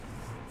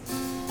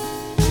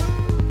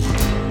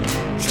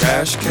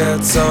Trash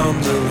cats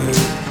on the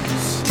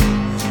loose,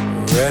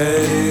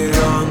 right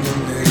on the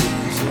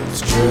news.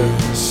 It's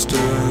just a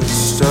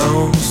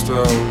stone's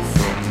throw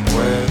from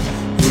where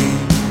we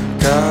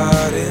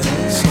got in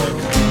so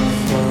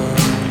far.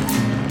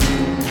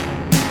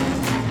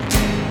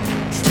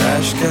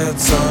 Trash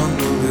cats on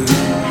the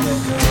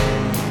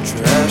loose,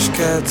 trash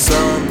cats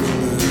on the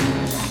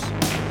loose.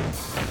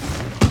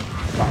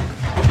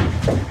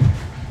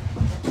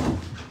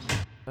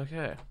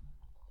 Okay.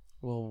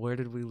 Well, where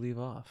did we leave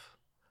off?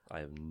 I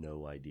have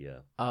no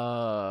idea. We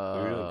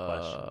were doing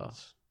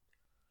questions.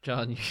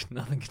 John,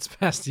 nothing gets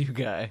past you,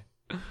 guy.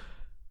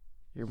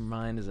 Your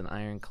mind is an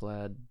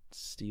ironclad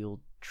steel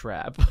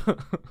trap.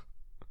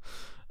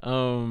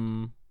 I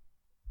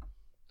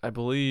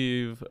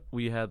believe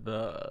we had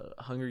the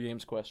Hunger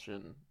Games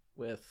question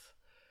with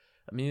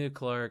Emilia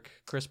Clarke,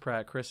 Chris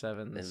Pratt, Chris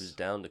Evans. It was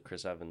down to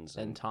Chris Evans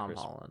and Tom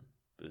Holland.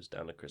 It was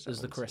down to Chris Evans.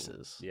 Evans. It was the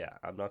Chris's. Yeah,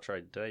 I'm not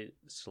sure. Did I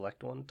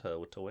select one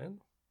to win?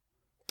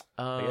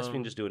 I guess we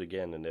can just do it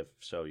again, and if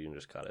so, you can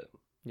just cut it.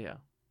 Yeah.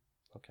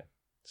 Okay.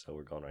 So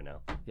we're going right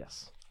now?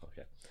 Yes.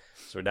 Okay.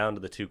 So we're down to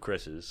the two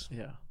Chris's.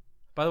 Yeah.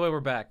 By the way, we're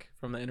back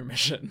from the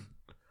intermission.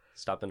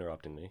 Stop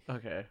interrupting me.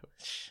 Okay.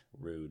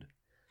 Rude.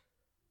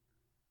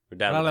 We're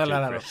down to the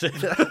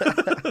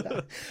two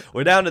Chris's.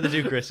 We're down to the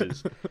two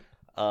Chris's.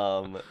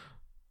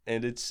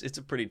 And it's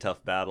a pretty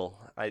tough battle.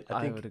 I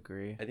would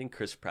agree. I think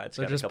Chris Pratt's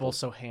They're got just a couple... both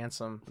so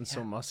handsome and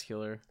so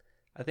muscular.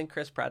 I think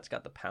Chris Pratt's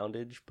got the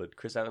poundage, but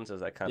Chris Evans has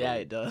that kind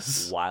he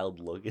does.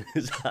 wild look in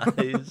his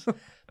eyes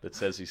that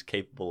says he's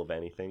capable of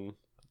anything.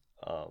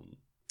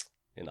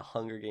 In a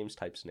Hunger Games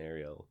type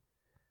scenario,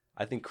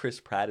 I think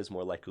Chris Pratt is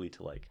more likely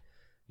to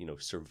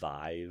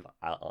survive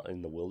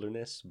in the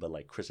wilderness, but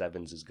Chris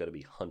Evans is going to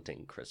be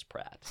hunting Chris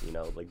Pratt.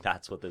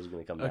 That's what this is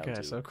going to come down to.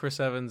 Okay, so Chris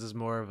Evans is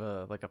more of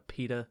a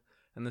PETA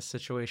in this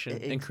situation,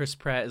 and Chris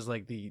Pratt is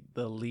the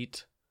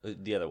elite.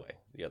 The other way.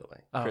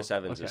 Oh, Chris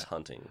Evans is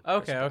hunting.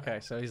 Okay.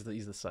 So he's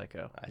the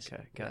psycho.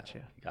 Okay, gotcha.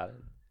 Yeah, got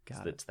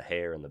it. It's the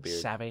hair and the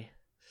beard. Savvy.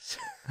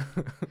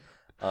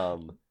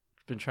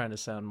 Been trying to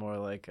sound more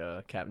like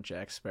Captain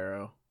Jack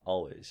Sparrow.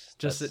 Always.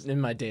 Just in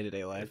my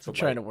day-to-day life. I'm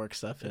trying to work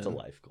stuff in. It's a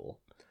life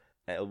goal.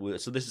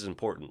 So this is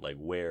important.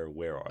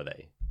 Where are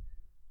they?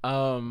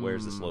 Where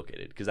is this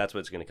located? Because that's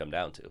what it's going to come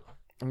down to.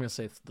 I'm going to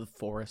say the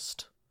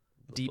forest.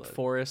 Deep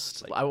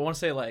forest. I want to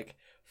say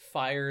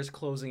fires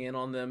closing in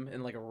on them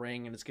in a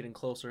ring, and it's getting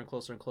closer and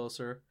closer and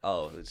closer.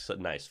 Oh, it's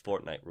nice.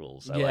 Fortnite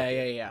rules.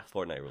 Yeah.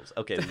 Fortnite rules.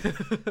 Okay,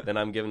 then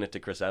I'm giving it to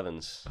Chris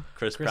Evans.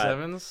 Chris Pratt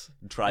Evans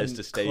tries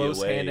to stay close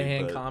away.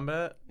 Hand-to-hand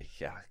combat.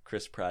 Yeah,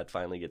 Chris Pratt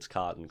finally gets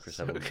caught, and Chris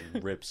Evans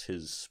rips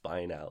his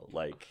spine out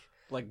like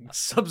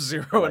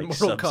Sub-Zero in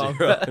Mortal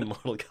Kombat. In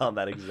Mortal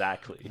Kombat,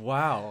 exactly.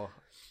 Wow.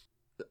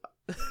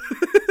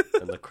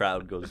 And the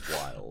crowd goes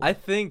wild. I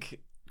think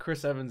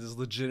Chris Evans is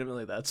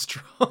legitimately that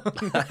strong.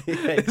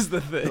 Is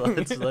the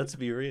thing. Let's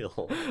be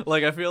real.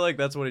 I feel like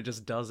that's what he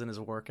just does in his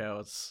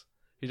workouts.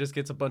 He just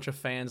gets a bunch of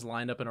fans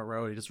lined up in a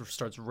row. And he just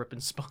starts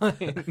ripping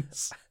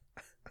spines.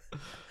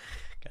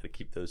 Got to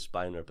keep those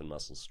spine ripping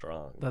muscles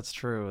strong. That's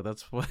true.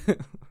 That's what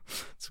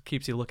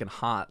keeps you looking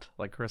hot,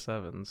 like Chris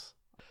Evans.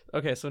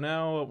 Okay, so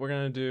now we're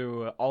gonna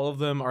do all of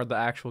them are the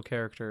actual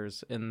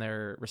characters in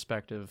their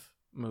respective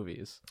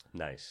movies.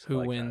 Nice. Who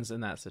wins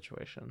in that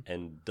situation?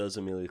 And does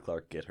Emilia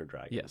Clarke get her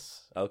dragon?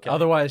 Yes. Okay.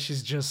 Otherwise,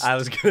 she's just. I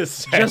was gonna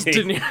say just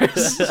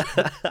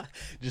Daenerys.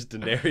 Just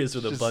Daenerys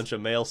with a bunch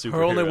of male superheroes.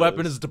 Her only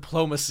weapon is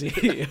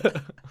diplomacy.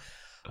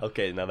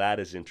 Okay, now that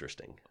is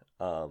interesting.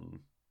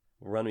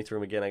 Run me through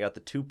them again. I got the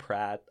two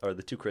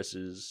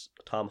Chris's,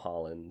 Tom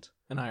Holland,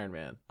 and Iron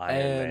Man.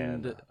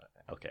 Iron Man.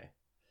 Okay.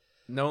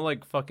 No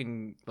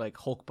fucking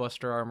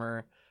Hulkbuster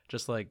armor.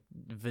 Just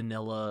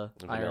vanilla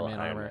Iron Man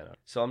armor.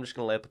 So I'm just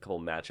going to lay up a couple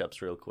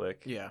matchups real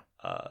quick. Yeah.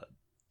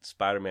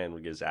 Spider-Man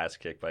would get his ass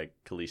kicked by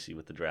Khaleesi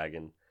with the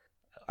dragon.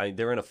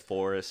 They're in a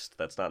forest.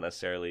 That's not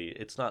necessarily...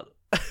 It's not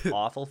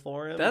awful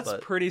for him. That's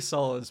pretty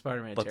solid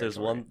Spider-Man But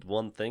territory. There's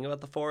one thing about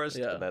the forest,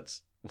 and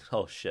that's...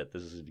 Oh, shit.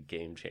 This is a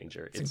game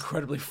changer. It's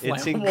incredibly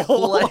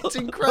flammable. It's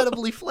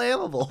incredibly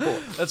flammable.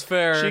 That's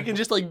fair. She can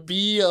just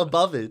be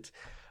above it.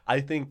 I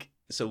think...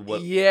 So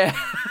what? Yeah.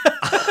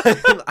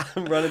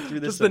 I'm running through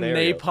this just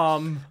scenario. The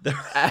napalm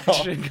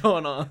action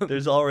going on.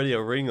 There's already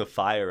a ring of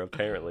fire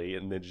apparently,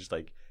 and then just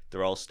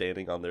they're all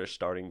standing on their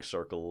starting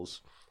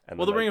circles. And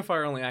the ring of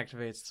fire only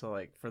activates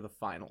to for the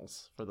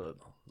finals for the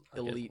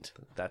elite.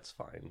 That's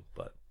fine,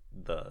 but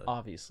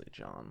obviously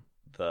John.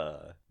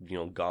 The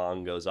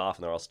gong goes off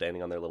and they're all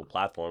standing on their little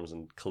platforms,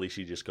 and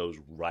Khaleesi just goes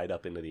right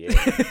up into the air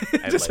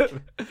and just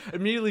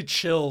immediately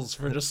chills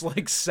for just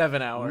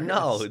 7 hours.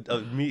 No,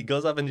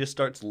 goes up and just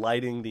starts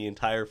lighting the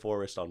entire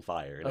forest on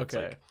fire. And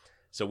okay,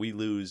 so we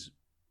lose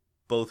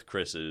both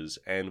Chris's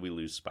and we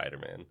lose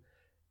Spider-Man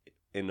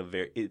in a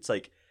it's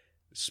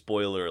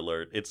spoiler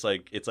alert. It's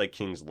like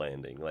King's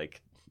Landing.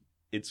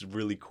 It's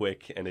really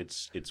quick and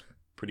it's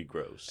pretty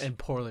gross And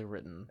poorly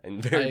written.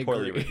 and very I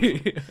poorly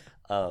agree.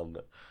 written.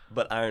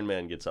 But Iron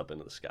Man gets up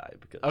into the sky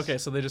because Okay,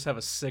 so they just have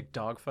a sick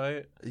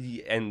dogfight.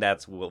 and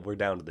that's what we're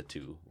down to the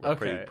 2. We're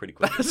Okay, pretty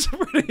quick. That's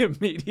pretty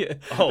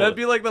immediate. Oh. That'd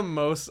be like the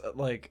most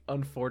like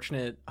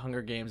unfortunate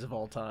Hunger Games of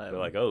all time. They're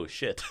like, oh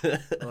shit.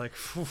 Like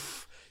phew,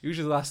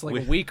 usually lasts like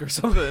We- a week or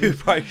something. We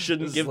probably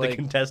shouldn't It's give like the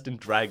contestant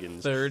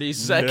dragons. 30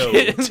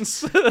 seconds.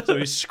 So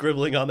he's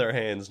scribbling on their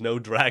hands, no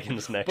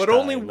dragons next But time.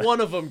 only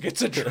one of them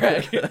gets a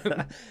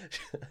dragon.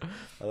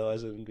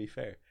 Otherwise, it wouldn't be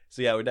fair.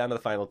 So yeah, we're down to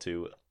the final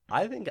 2.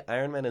 I think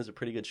Iron Man is a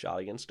pretty good shot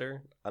against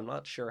her. I'm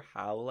not sure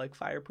how like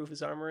fireproof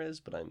his armor is,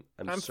 but I'm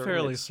certain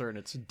fairly it's, certain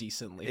it's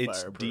decently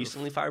it's fireproof.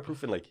 decently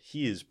fireproof, and like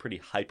he is pretty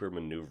hyper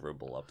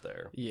maneuverable up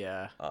there.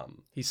 Yeah,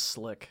 he's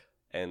slick.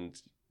 And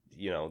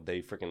you know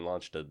they freaking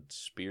launched a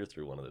spear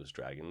through one of those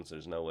dragons.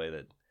 There's no way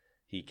that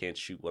he can't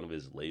shoot one of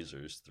his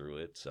lasers through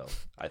it. So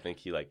I think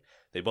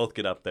they both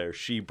get up there.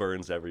 She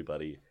burns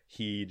everybody.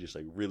 He just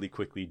like really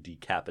quickly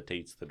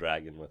decapitates the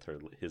dragon with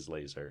his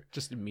laser.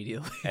 Just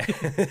immediately.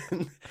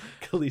 And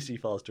Khaleesi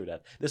falls to her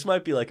death. This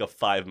might be like a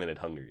 5-minute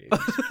Hunger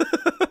Games.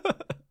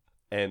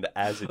 And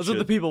as it That's should,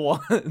 what the people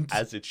want.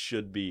 as it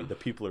should be, the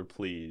people are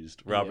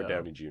pleased. Robert Yeah.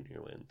 Downey Jr.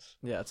 wins.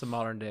 Yeah, it's a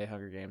modern day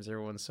Hunger Games.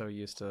 Everyone's so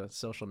used to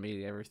social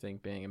media, everything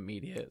being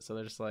immediate. So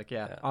they're just like,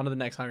 yeah, on to the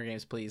next Hunger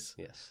Games, please.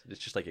 Yes, it's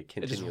just like a It's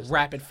continuous. just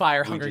rapid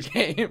fire We Hunger just-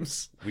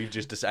 Games. We've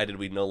just decided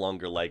we no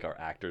longer like our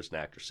actors and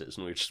actresses,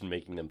 and we're just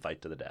making them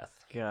fight to the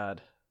death.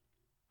 God.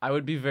 I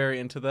would be very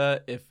into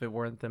that if it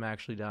weren't them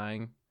actually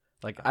dying.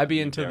 Like, I'd be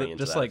into Very the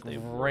into just that like if they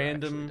were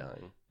random. actually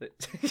dying.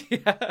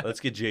 Yeah. Let's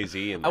get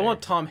Jay-Z in I there.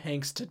 want Tom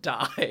Hanks to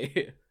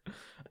die.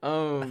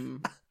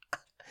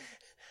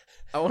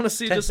 I want to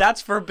see just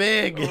That's for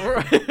big.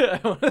 I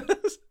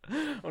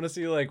want to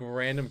see like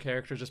random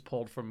characters just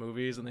pulled from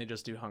movies and they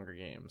just do Hunger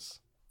Games.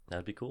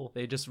 That'd be cool.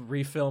 They just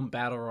refilm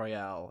Battle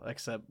Royale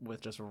except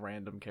with just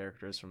random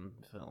characters from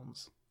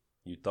films.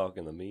 You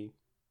talking to me?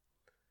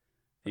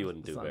 He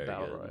wouldn't It's do not very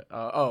Battle good.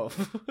 Royale.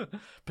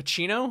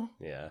 Pacino?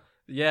 Yeah.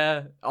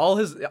 Yeah, all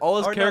his Or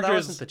no, that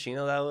characters. wasn't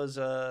Pacino. That was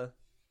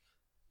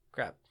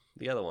crap.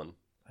 The other one.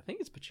 I think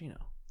it's Pacino.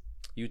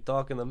 You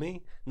talking to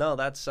me? No,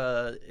 that's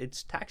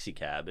it's Taxi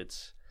Cab.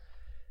 It's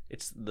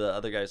the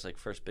other guy's like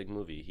first big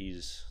movie.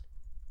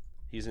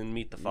 He's in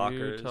Meet the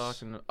Fockers. You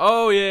talking?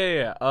 Oh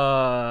yeah.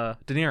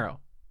 De Niro.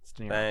 It's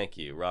De Niro. Thank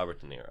you,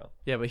 Robert De Niro.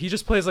 Yeah, but he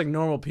just plays like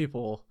normal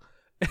people.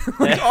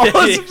 Like all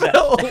his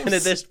films. And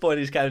at this point,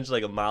 he's kind of just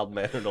like a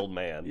mild-mannered old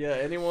man. Yeah,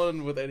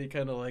 anyone with any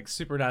kind of like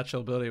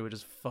supernatural ability would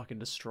just fucking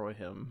destroy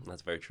him.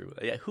 That's very true.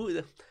 Yeah,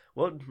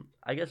 well,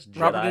 I guess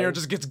Robert De Niro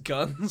just gets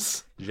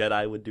guns.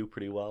 Jedi would do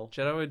pretty well.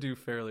 Jedi would do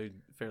fairly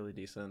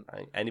decent.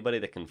 Anybody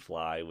that can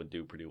fly would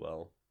do pretty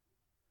well.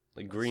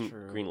 Like Green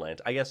true.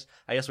 Lantern. I guess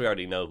we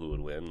already know who would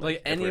win. Like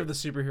if any we're- of the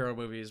superhero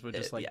movies would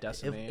just like yeah,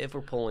 decimate. If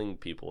we're pulling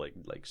people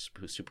like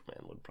who Superman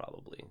would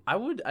probably.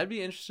 I'd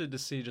be interested to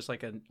see just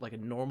like a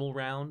normal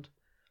round.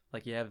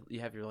 Like you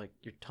have your like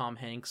your Tom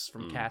Hanks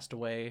from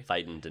Castaway.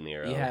 Fighting De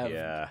Niro. You have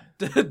Yeah.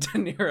 De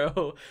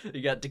Niro.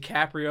 You got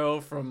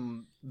DiCaprio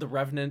from The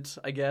Revenant,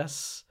 I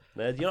guess.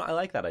 I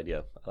like that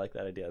idea.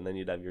 And then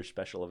you'd have your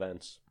special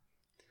events.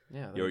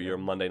 Yeah. there you Your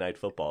go. Monday Night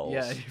Footballs.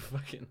 Yeah, you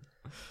fucking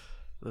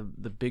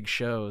the big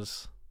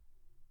shows.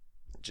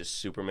 Just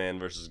Superman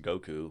versus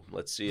Goku.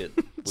 Let's see it.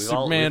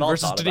 Superman we've all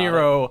versus thought De about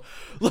Niro.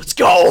 Let's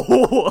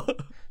go!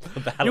 it. The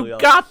battle we You all-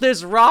 got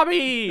this,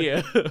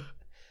 Robbie.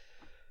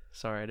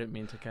 Sorry, I didn't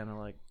mean to kind of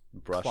like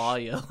brush. claw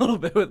you a little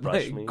bit with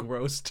brush my me.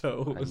 gross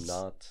toes. I'm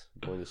not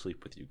going to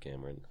sleep with you,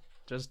 Cameron.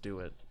 Just do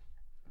it,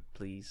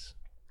 please.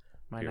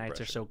 My Peer nights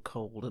pressure. are so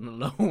cold and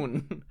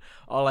alone.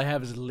 All I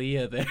have is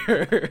Leah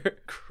there.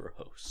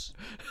 Gross.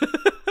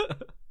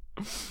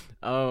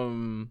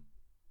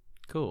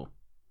 Cool.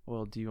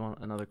 Well, do you want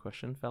another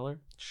question, feller?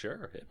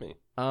 Sure, hit me.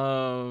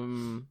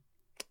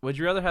 Would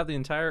you rather have the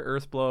entire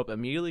Earth blow up,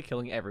 immediately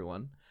killing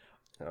everyone,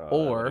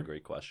 What a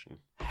great question.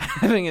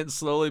 having it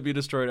slowly be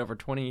destroyed over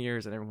 20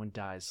 years and everyone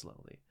dies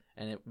slowly,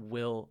 and it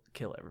will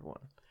kill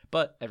everyone,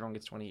 but everyone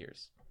gets 20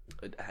 years?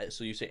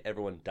 So you say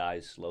everyone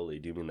dies slowly.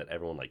 Do you mean that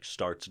everyone like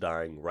starts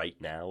dying right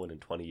now, and in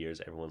 20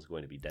 years everyone's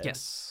going to be dead?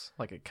 Yes,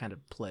 like a kind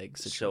of plague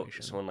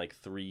situation. So in like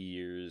 3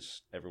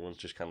 years, everyone's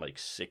just kind of like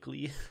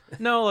sickly.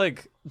 No,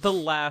 like the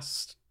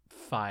last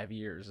 5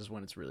 years is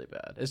when it's really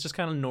bad. It's just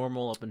kind of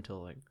normal up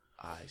until like.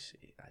 I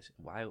see.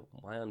 Why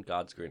on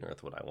God's green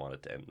earth would I want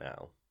it to end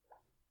now?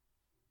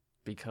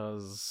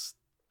 Because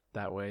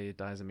that way it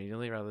dies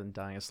immediately rather than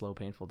dying a slow,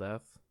 painful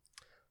death.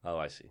 Oh,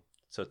 I see.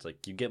 So it's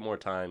like you get more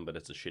time, but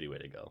it's a shitty way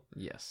to go.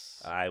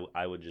 Yes.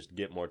 I would just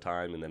get more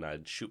time, and then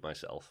I'd shoot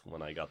myself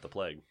when I got the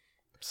plague.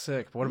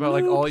 Sick. What about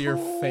like all your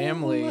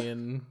family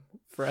and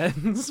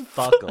friends?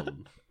 Fuck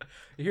them.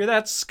 You hear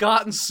that,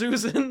 Scott and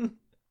Susan?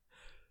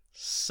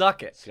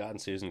 Suck it. Scott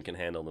and Susan can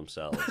handle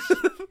themselves.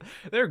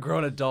 They're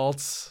grown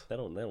adults. They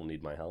don't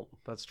need my help.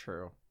 That's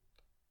true.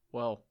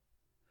 Well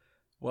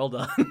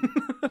done.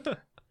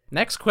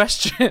 Next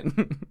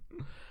question.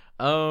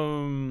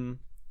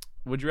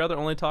 Would you rather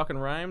only talk in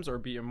rhymes or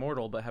be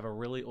immortal but have a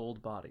really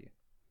old body?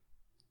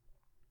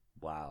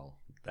 Wow.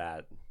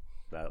 that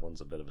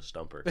one's a bit of a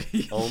stumper.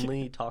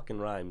 Only talk in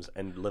rhymes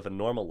and live a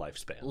normal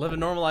lifespan. Live a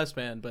normal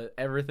lifespan, but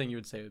everything you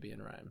would say would be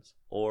in rhymes.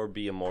 Or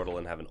be immortal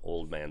and have an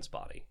old man's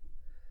body.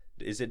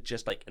 Is it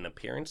just like an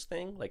appearance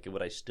thing? Like,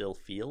 would I still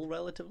feel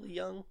relatively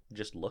young?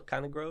 Just look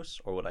kind of gross?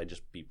 Or would I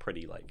just be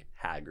pretty, like,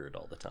 haggard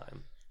all the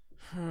time?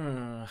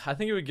 I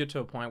think it would get to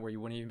a point where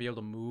you wouldn't even be able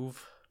to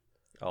move.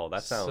 Oh,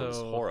 that sounds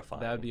So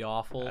horrifying. That would be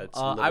awful. That's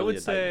I literally would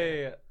a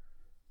say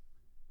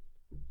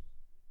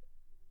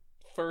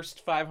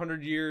first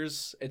 500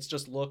 years, it's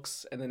just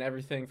looks, and then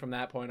everything from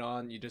that point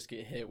on, you just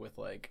get hit with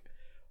like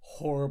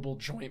horrible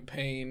joint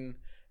pain.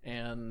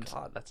 And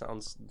God, that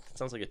sounds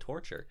like a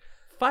torture.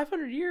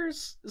 500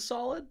 years is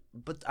solid.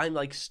 But I'm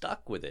like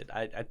stuck with it.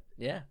 I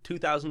Yeah.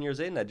 2,000 years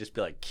in, I'd just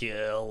be like,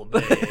 kill me.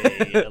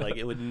 Like,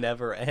 it would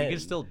never end. You can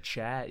still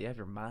chat. You have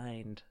your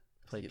mind.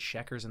 Play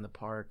checkers in the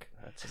park.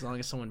 As long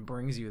as someone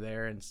brings you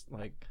there and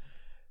like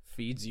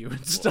feeds you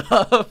and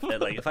stuff.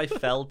 And, like, if I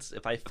felt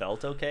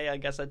okay, I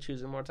guess I'd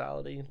choose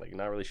immortality. Like,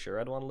 not really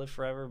sure I'd want to live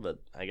forever, but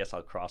I guess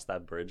I'll cross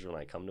that bridge when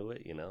I come to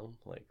it. You know,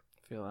 like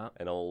Feel that.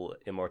 an old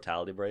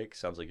immortality break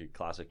sounds like a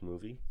classic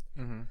movie.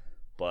 Mm-hmm.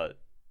 But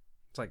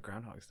It's like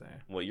Groundhog's Day.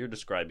 what you're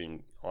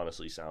describing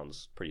honestly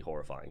sounds pretty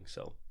horrifying.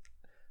 So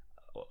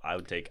I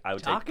would take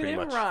Talking pretty in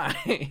much rhymes.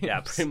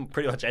 yeah,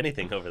 pretty much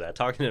anything over that.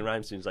 Talking in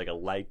rhymes seems like a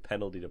light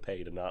penalty to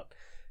pay to not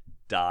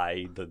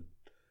die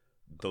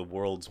the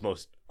world's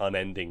most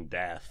unending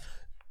death.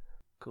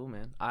 Cool,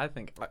 man. I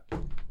think.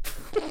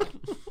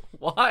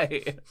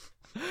 Why?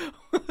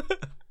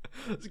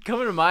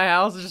 Come into my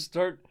house and just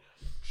start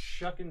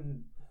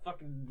chucking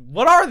fucking.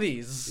 What are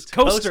these? It's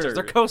Coasters. coaster.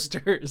 They're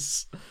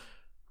coasters.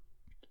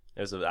 It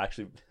was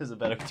a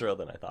better thrill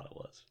than I thought it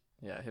was.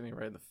 Yeah, it hit me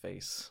right in the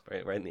face.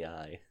 Right in the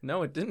eye.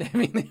 No, it didn't hit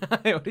me in the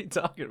eye. What are you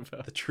talking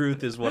about? The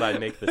truth is what I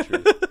make the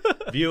truth.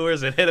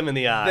 Viewers, it hit him in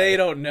the eye. They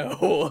don't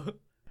know.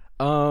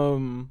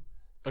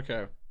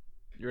 Okay.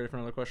 You ready for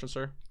another question,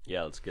 sir?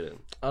 Yeah, let's get it.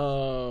 Fuck,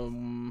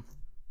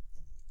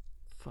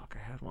 I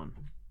had one.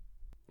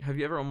 Have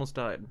you ever almost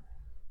died?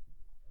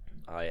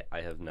 I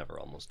have never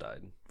almost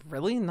died.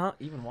 Really? Not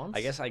even once?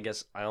 I guess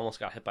I almost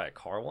got hit by a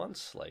car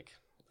once. Like,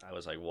 I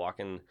was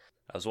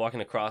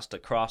walking across a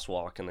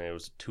crosswalk, and there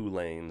was 2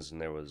 lanes, and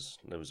there was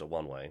a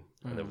one-way,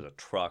 and there was a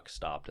truck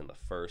stopped in the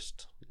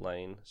first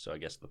lane. So I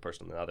guess the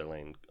person in the other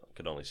lane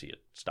could only see a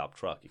stopped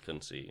truck. He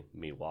couldn't see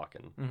me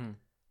walking. Mm-hmm.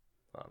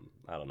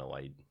 I don't know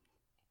why he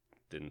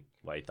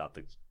thought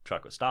the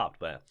truck was stopped,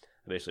 but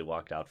I basically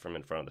walked out from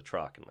in front of the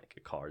truck, and like a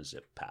car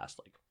zipped past,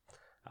 like,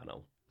 I don't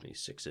know, maybe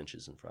 6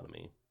 inches in front of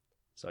me.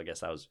 So I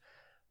guess I was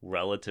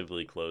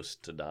relatively close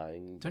to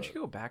dying. Don't you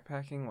go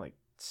backpacking like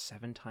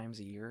 7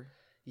 times a year?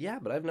 Yeah,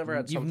 but I've never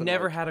had something. You've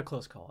never like, had a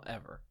close call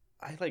ever.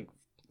 I like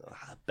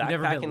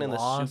never been backpacking in the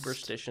lost?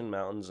 Superstition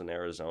Mountains in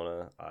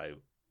Arizona.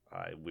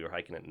 We were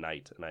hiking at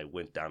night, and I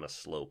went down a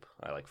slope.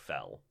 I like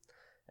fell,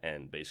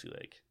 and basically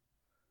like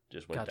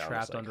just went Got down.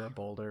 trapped this, like, under a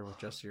boulder with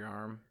just your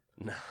arm,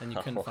 no, and you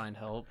couldn't find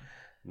help.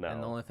 no.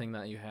 And the only thing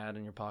that you had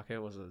in your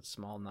pocket was a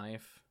small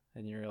knife,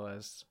 and you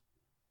realized,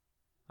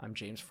 I'm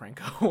James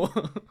Franco.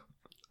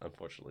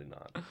 Unfortunately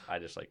not. I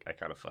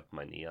kind of fucked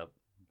my knee up,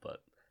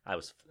 but I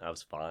was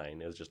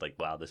fine. It was just like,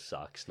 wow, this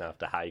sucks. Now I have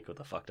to hike with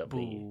a fucked up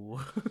knee. Boo.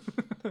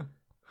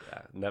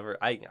 Yeah, never.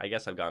 I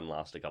guess I've gotten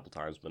lost a couple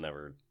times, but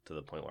never to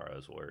the point where I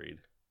was worried.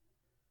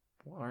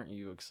 Why aren't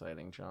you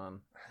exciting,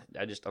 John?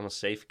 I'm a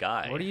safe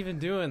guy. What are you even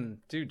doing,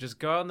 dude? Just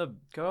go out in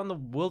the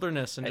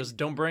wilderness and just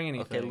don't bring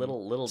anything. Okay,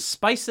 little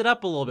spice it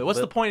up a little bit. What's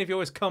the point if you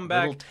always come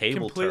back little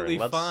table completely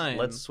turn. fine?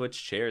 Let's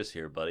switch chairs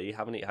here, buddy.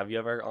 Have you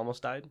ever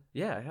almost died?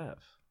 Yeah, I have.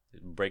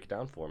 Break it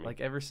down for me. Like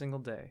every single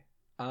day.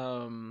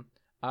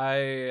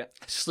 I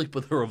sleep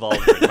with a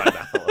revolver in my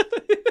mouth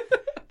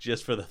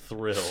just for the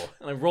thrill.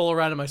 And I roll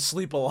around in my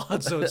sleep a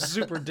lot, so it's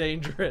super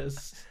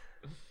dangerous.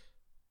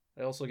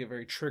 I also get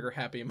very trigger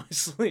happy in my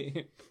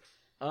sleep.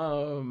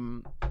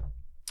 When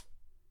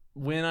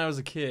I was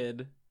a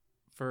kid,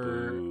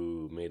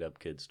 Ooh, made up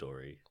kid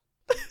story.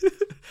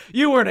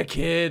 You weren't a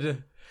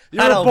kid. You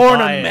I were don't born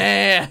buy a it.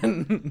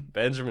 man.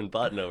 Benjamin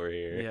Button over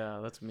here.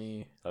 Yeah, that's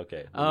me.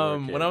 Okay.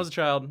 When I was a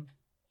child,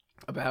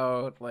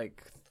 about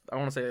like I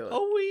want to say like, a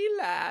wee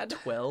lad.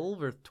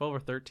 12 or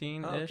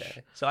 13-ish.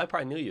 Okay. So I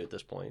probably knew you at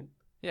this point.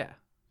 Yeah,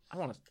 I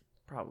want to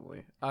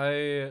probably.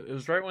 It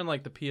was right when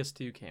like the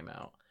PS2 came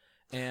out,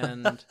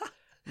 and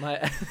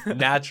my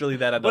Naturally,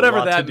 that had Whatever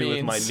a lot that to do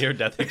with my means.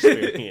 near-death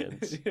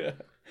experience. Yeah.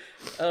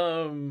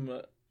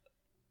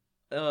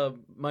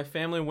 My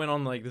family went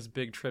on like this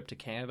big trip to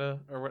Canada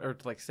or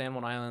to like San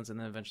Juan Islands and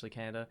then eventually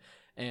Canada,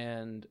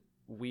 and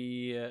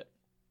we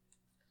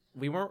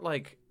weren't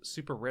like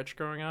super rich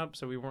growing up,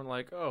 so we weren't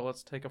like, oh,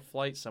 let's take a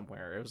flight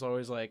somewhere. It was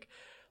always like,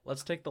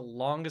 let's take the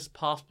longest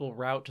possible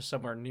route to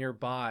somewhere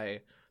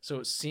nearby, so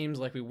it seems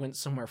like we went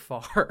somewhere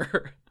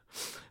far.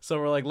 So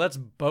we're like, let's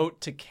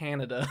boat to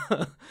Canada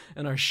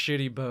in our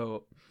shitty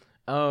boat.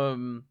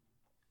 And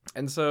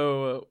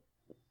so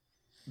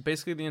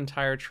basically the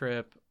entire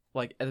trip,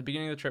 like at the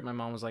beginning of the trip, my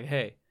mom was like,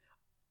 hey,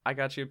 I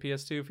got you a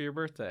PS2 for your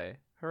birthday.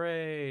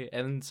 Hooray.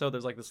 And so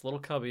there's like this little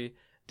cubby,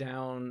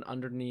 down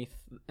underneath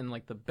in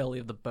like the belly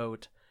of the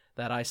boat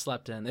that I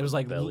slept in. It was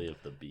like Belly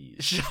of the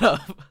beast. Shut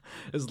up.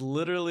 It was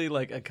literally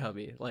like a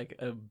cubby. Like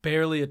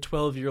barely a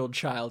 12-year-old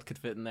child could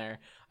fit in there.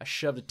 I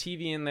shoved a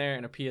TV in there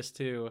and a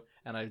PS2,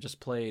 and I just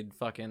played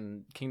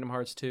fucking Kingdom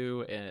Hearts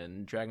 2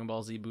 and Dragon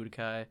Ball Z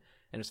Budokai, and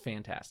it was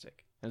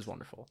fantastic. It was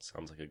wonderful.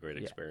 Sounds like a great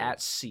Yeah, experience.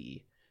 at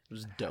sea. It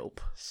was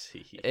dope.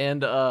 See.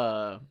 And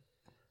so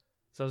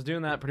I was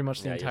doing that pretty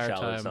much the Yeah, entire your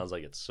childhood time. sounds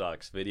like it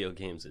sucks. Video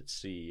games at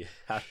sea.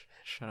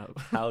 Shut up.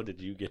 How did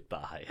you get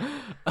by?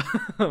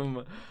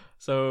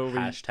 So we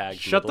Hashtag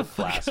shut middle the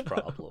fuck class up.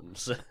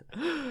 problems.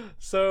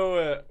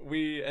 So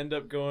we end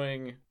up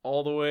going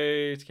all the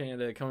way to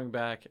Canada, coming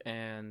back,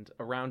 and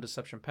around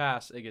Deception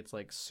Pass, it gets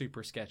like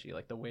super sketchy.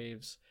 Like the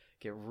waves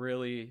get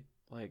really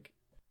like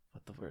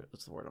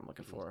what's the word I'm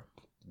looking for?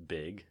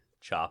 Big,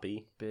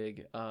 choppy,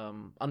 Big,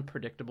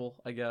 unpredictable,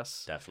 I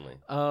guess. definitely.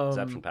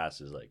 Deception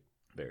Pass is like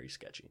very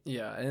sketchy.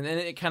 Yeah, and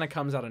it kind of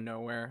comes out of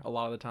nowhere a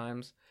lot of the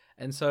times.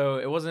 And so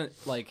it wasn't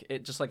like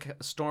it just like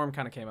a storm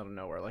kind of came out of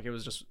nowhere. Like it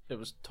was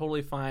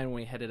totally fine when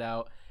we headed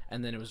out,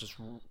 and then it was just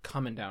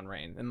coming down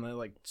rain and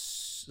like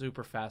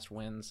super fast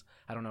winds.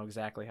 I don't know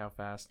exactly how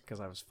fast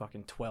because I was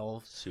fucking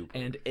 12 Super.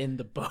 and in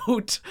the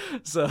boat.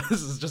 So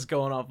this is just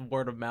going off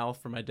word of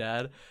mouth from my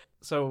dad.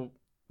 So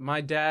my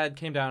dad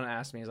came down and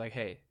asked me, he's like,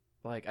 hey,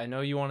 like I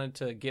know you wanted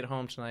to get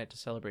home tonight to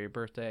celebrate your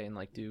birthday and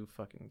like do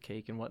fucking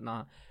cake and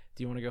whatnot.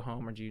 Do you want to go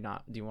home or do you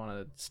not? Do you want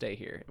to stay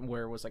here?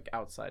 Where it was like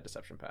outside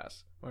Deception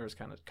Pass, where it was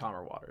kind of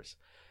calmer waters.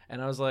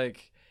 And I was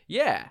like,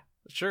 yeah,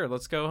 sure,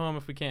 let's go home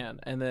if we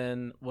can. And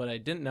then what I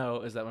didn't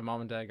know is that my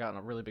mom and dad got in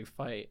a really big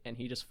fight, and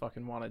he just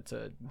fucking wanted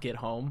to get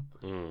home.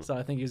 So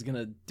I think he was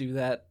gonna do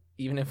that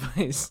even if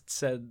I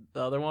said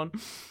the other one,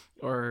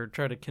 or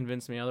try to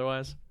convince me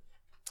otherwise.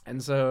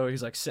 And so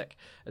he's like, sick.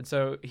 And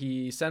so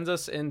he sends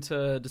us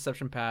into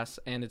Deception Pass,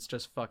 and it's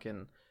just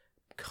fucking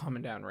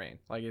coming down rain.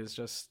 Like it's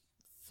just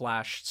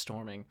flash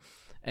storming,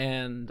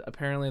 and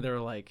apparently there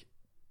were like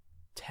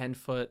 10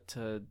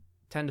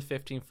 to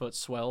 15 foot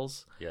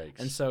swells. Yikes.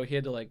 And so he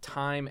had to like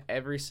time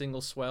every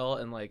single swell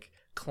and like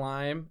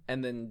climb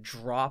and then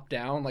drop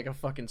down like a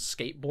fucking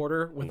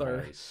skateboarder with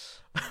Nice.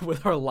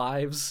 with our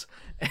lives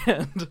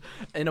and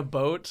in a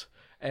boat.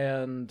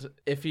 And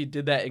if he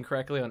did that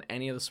incorrectly on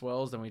any of the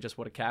swells, then we just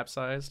would have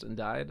capsized and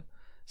died.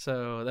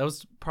 So that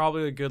was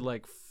probably a good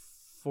like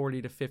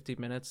 40 to 50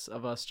 minutes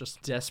of us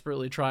just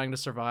desperately trying to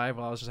survive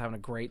while I was just having a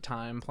great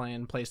time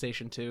playing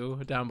PlayStation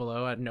 2 down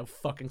below. I had no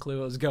fucking clue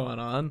what was going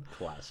on.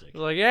 Classic. I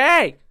was like,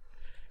 hey,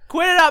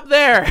 quit it up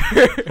there.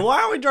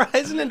 Why are we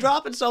rising and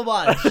dropping so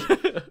much?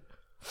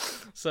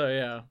 So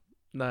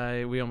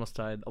yeah, we almost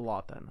died a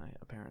lot that night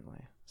apparently.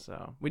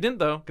 So we didn't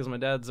though, because my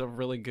dad's a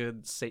really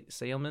good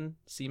seaman,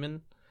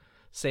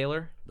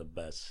 sailor. The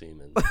best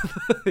seaman.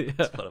 Yeah.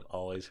 That's what I've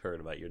always heard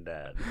about your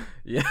dad.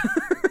 Yeah.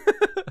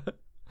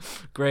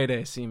 Grade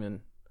A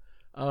seaman.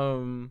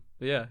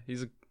 Yeah,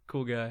 he's a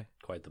cool guy.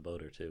 Quite the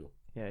boater too.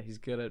 Yeah, he's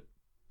good at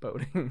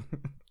boating.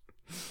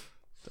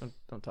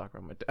 don't talk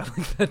about my dad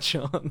like that,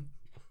 John.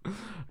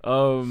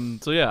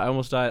 So yeah, I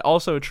almost died.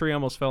 Also, a tree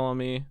almost fell on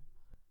me.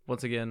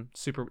 Once again,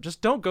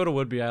 just don't go to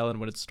Woodby Island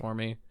when it's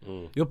stormy.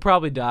 You'll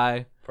probably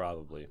die.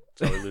 Probably.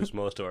 So we lose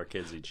most of our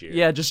kids each year.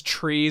 Yeah, just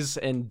trees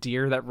and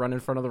deer that run in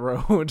front of the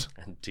road.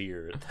 And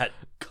deer that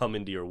come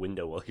into your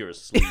window while you're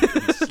asleep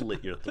and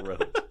slit your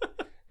throat.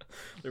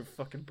 They're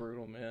fucking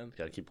brutal, man.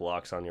 Gotta keep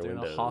locks on your Doing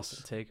windows. a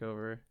hostile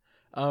takeover.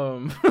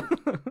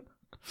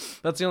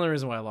 That's the only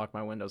reason why I lock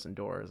my windows and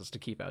doors, is to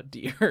keep out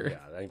deer.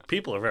 Yeah, I mean,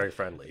 people are very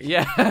friendly.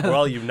 Yeah. We're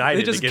all united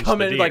They just against come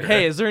the in deer. like,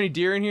 hey, is there any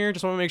deer in here?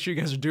 Just want to make sure you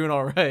guys are doing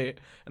all right.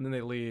 And then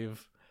they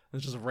leave.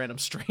 It's just a random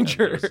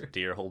stranger. There's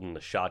deer holding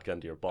the shotgun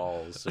to your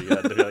balls, so you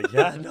have to be like,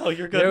 yeah, no,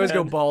 you're good. They always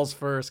go man. balls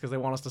first because they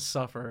want us to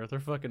suffer. They're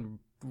fucking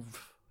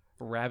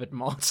rabid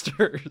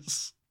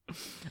monsters.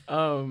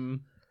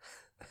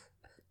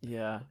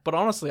 Yeah. But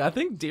honestly, I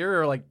think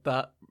deer are like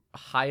the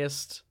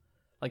highest,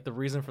 like the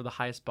reason for the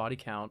highest body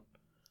count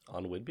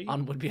On Whidbey?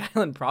 on Woodby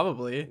Island,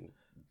 probably.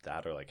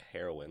 That or like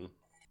heroin.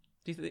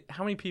 Do you think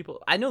how many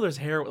people? I know there's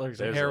a heroin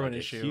like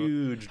issue. A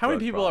huge How many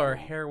drug people are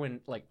problem.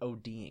 heroin like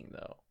ODing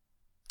though?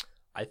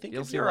 I think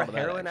You'll if see a you're lot a of that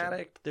heroin action.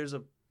 addict, there's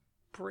a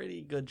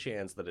pretty good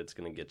chance that it's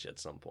going to get you at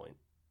some point.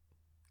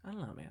 I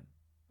don't know, man.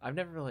 I've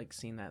never like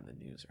seen that in the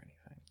news or anything.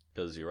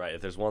 Because you're right.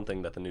 If there's one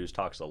thing that the news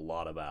talks a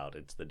lot about,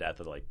 it's the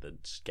death of like the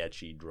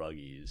sketchy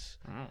druggies.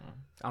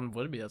 On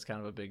Woodby, that's kind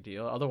of a big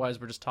deal. Otherwise,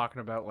 we're just talking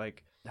about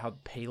like how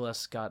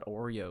Payless got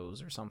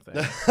Oreos or something.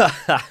 That's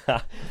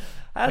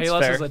Payless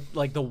fair. is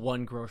like the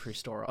one grocery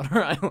store on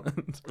our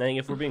island. I think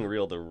if we're being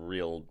real, the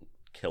real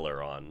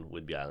killer on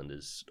Whidbey Island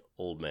is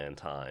Old Man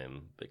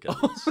Time,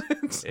 because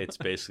it's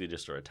basically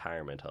just a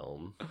retirement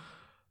home.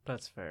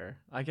 That's fair.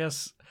 I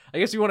guess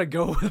you want to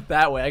go with it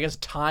that way. I guess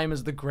time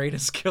is the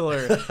greatest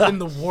killer in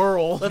the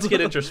world. Let's get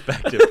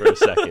introspective for a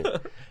second.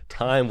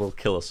 Time will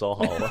kill us all.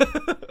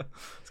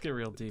 Let's get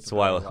real deep. That's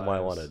why about our I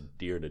want lives. a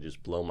deer to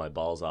just blow my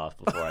balls off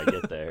before I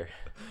get there.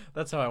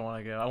 That's how I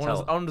want to go. I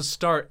how- want to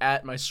start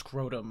at my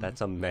scrotum.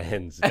 That's a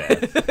man's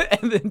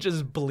death. and then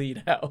just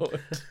bleed out.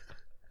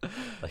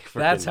 Like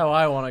That's frickin', how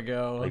I want to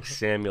go. like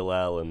Samuel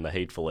L. and the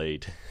Hateful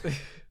Eight.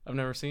 I've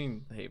never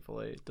seen The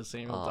Hateful Eight. Does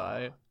Samuel Oh.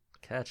 die?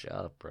 Catch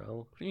up,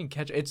 bro. What do you mean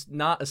catch? It's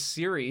not a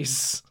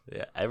series.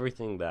 Yeah,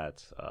 everything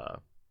that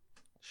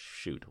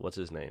shoot, what's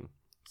his name?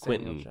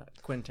 Quentin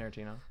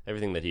Tarantino.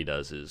 Everything that he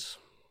does is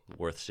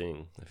worth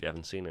seeing. If you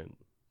haven't seen it,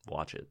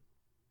 watch it.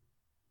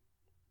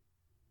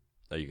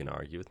 Are you gonna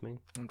argue with me?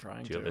 I'm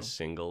trying Do you to. have a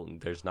single?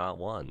 There's not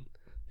one.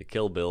 The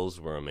Kill Bills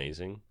were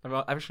amazing.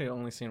 I've actually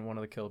only seen one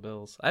of the Kill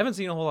Bills. I haven't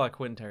seen a whole lot of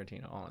Quentin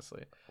Tarantino,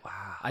 honestly.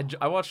 Wow.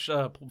 I watched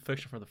Pulp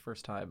Fiction for the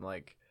first time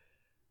like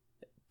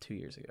 2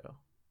 years ago.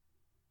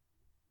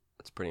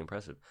 That's pretty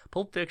impressive.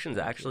 Pulp Fiction's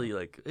actually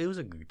it was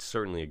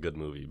certainly a good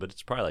movie, but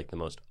it's probably like the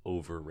most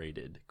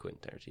overrated Quentin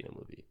Tarantino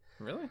movie.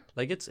 Really?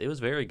 Like it was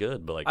very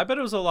good, but like I bet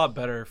it was a lot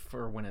better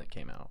for when it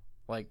came out.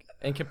 Like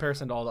in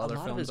comparison to all the other a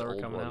lot of films his that were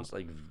old coming ones, out.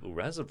 like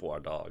Reservoir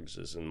Dogs,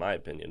 is in my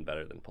opinion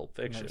better than Pulp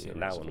Fiction, seen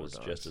and that one Reservoir was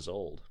Dogs. just as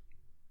old.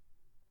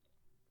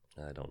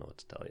 I don't know what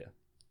to tell you.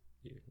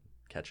 You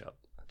catch up.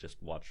 Just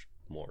watch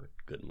more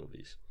good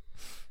movies.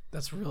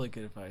 That's really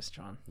good advice,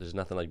 John. There's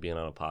nothing like being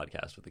on a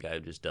podcast with a guy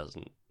who just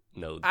doesn't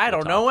know. I the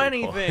don't know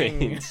talking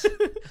anything. points.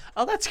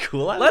 Oh, that's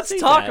cool. I Let's see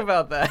talk that.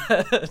 about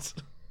that.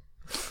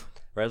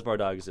 Reservoir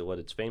Dogs. What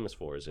it's famous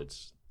for is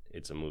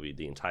it's a movie.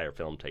 The entire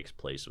film takes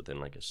place within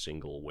like a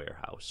single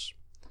warehouse.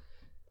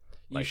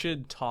 You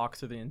should talk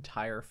to the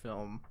entire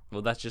film.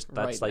 Well, that's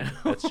Right like now.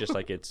 that's just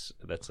like its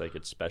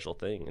special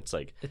thing. It's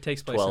like It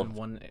takes place 12 in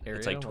one area.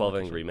 it's like one 12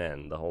 location. Angry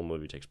Men. The whole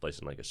movie takes place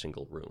in like a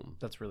single room.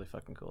 That's really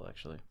fucking cool,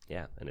 actually.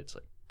 Yeah, and it's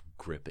like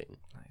gripping.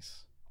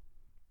 Nice.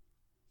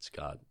 It's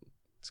got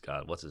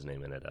what's his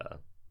name in it?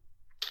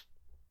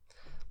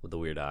 With the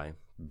weird eye,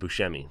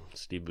 Buscemi,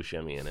 Steve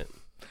Buscemi in it.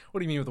 What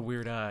do you mean with a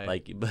weird eye?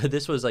 Like, but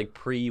this was like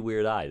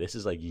pre-Weird Eye. This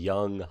is like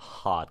young,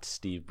 hot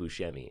Steve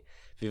Buscemi.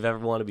 If you've ever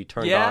want to be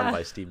turned on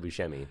by Steve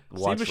Buscemi,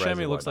 watch Steve Buscemi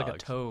Reservoir looks like a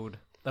Dogs. toad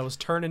that was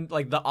turning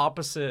like the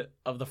opposite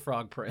of the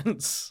Frog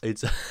Prince.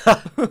 It's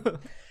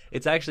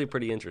it's actually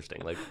pretty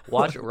interesting. Like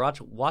watch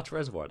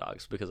Reservoir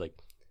Dogs because like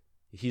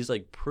he's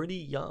like pretty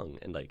young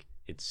and like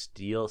it's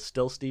still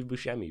Steve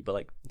Buscemi, but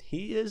like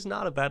he is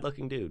not a bad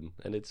looking dude,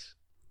 and it's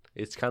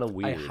kind of I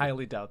weird.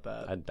 highly doubt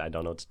that. I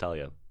don't know what to tell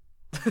you.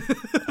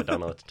 I don't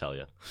know what to tell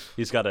you.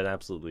 He's got an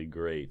absolutely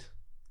great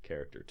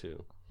character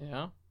too.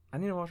 Yeah, I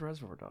need to watch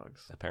Reservoir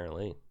Dogs.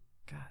 Apparently,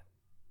 God,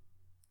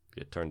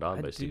 get turned on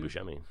I by Steve do.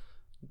 Buscemi.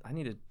 I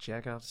need to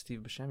jack out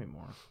Steve Buscemi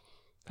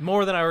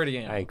more than I already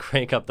am. I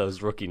crank up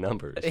those rookie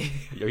numbers.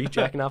 Are you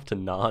jacking off to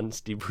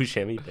non-Steve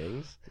Buscemi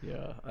things?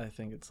 Yeah, I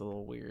think it's a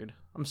little weird.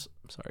 I'm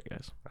sorry,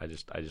 guys. I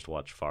just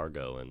watch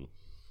Fargo and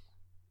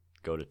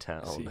go to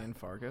town. Is he in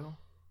Fargo?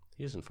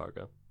 He's in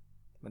Fargo.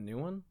 The new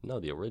one? No,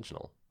 the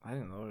original. I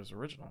didn't know it was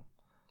original.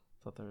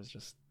 Thought there was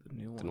just the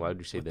new one. Then why would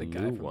you say with the guy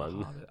new from The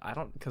one? Hobbit. I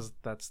don't, because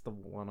that's the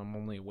one I'm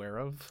only aware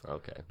of.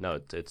 Okay. No,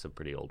 it's a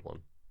pretty old one.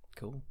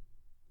 Cool.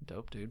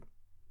 Dope, dude.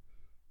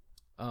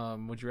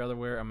 Would you rather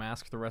wear a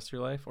mask for the rest of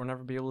your life or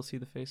never be able to see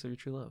the face of your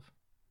true love?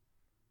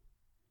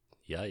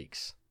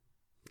 Yikes.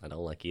 I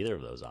don't like either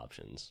of those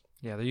options.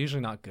 Yeah, they're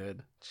usually not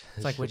good.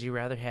 It's like, would you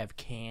rather have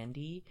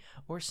candy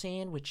or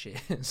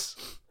sandwiches?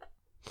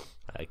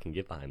 I can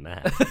get behind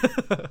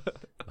that.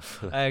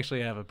 I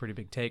actually have a pretty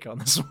big take on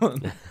this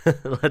one.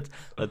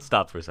 Let's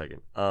stop for a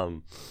second.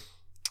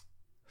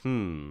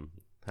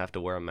 Have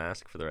to wear a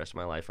mask for the rest of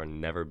my life or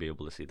never be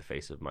able to see the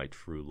face of my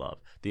true love.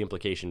 The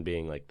implication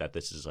being like that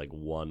this is like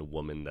one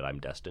woman that I'm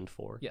destined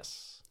for.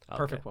 Yes. Okay.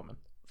 Perfect woman.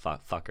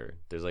 Fuck her.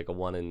 There's like a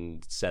 1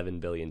 in 7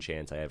 billion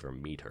chance I ever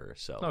meet her.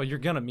 So, No, you're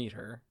going to meet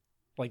her.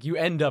 Like, you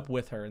end up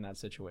with her in that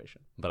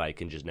situation. but I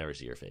can just never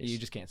see her face. You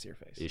just can't see her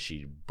face. Is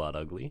she butt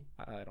ugly?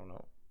 I don't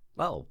know.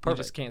 Oh, You perfect.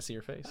 just can't see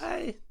her face.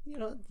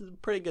 There's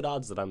pretty good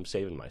odds that I'm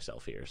saving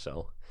myself here.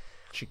 So,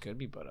 She could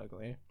be butt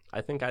ugly. I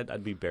think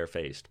I'd be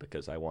barefaced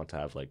because I want to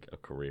have like a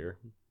career.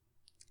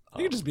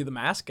 You could just be the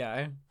mask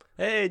guy.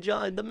 Hey,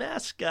 John, the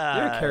mask guy.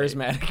 You're a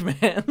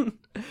charismatic man.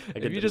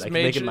 If you just I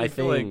made make it sure my you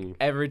feel like thing.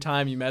 every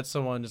time you met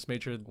someone, just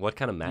made sure. What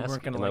kind of mask?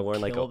 weren't gonna, Am I like,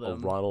 wearing like a kill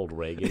them. Ronald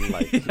Reagan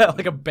like Yeah,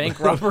 like a bank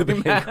robbery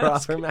bank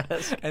mask. robber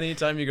mask?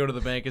 Anytime you go to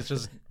the bank, it's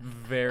just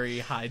very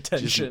high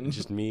tension.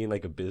 Just me in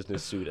like a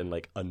business suit and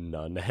like a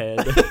nun head.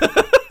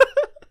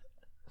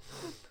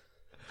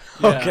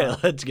 Yeah. Okay,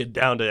 let's get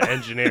down to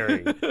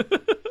engineering.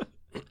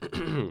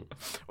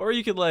 Or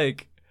you could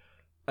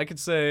I could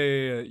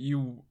say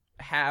you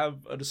have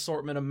an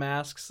assortment of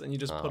masks and you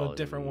just put a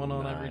different one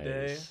on every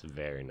day. Nice.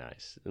 Very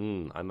nice.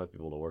 I might be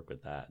able to work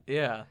with that.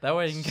 Yeah, that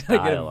way you can get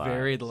a Stylized.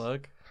 varied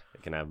look.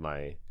 I can have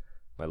my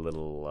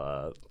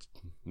little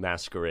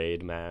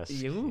masquerade mask.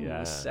 Ooh,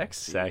 Yeah.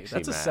 sexy. Sexy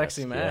That's a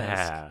sexy mask.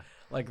 Yeah.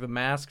 Like the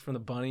mask from the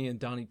Bunny and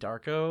Donnie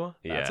Darko.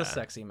 That's a Yeah,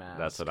 sexy mask.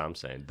 That's what I'm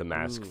saying. The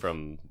mask Ooh.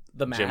 from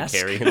The Jim Mask.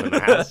 Carrey in The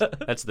Mask.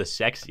 That's the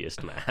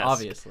sexiest mask.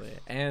 Obviously.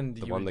 And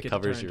The you one would that get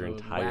covers to turn your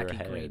into entire a wacky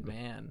head. great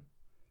man.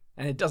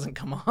 And it doesn't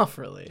come off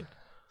really.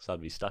 So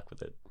I'd be stuck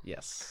with it.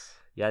 Yes.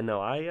 Yeah,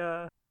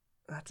 no,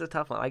 that's a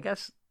tough one. I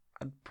guess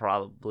I'd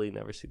probably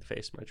never see the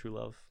face of my true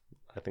love.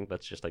 I think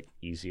that's just like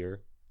easier.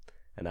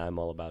 and I'm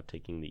all about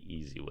taking the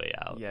easy way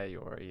out. Yeah,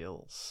 you are, you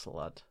little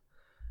slut.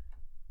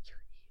 You're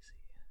easy.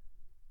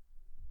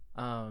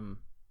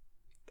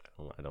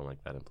 I don't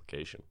like that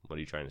implication. What are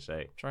you trying to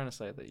say? Trying to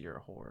say that you're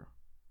a whore.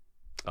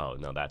 Oh,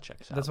 no, that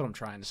checks out. That's what I'm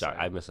trying to Sorry,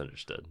 say. I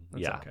misunderstood.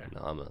 That's yeah, okay.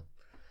 no, I'm a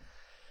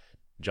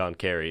John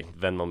Kerry.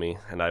 Venmo me,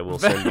 and I will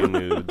send you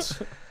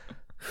nudes.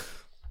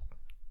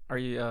 Are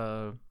you?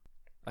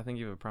 I think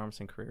you have a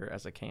promising career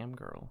as a cam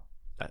girl.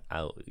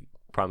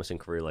 Promising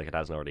career like it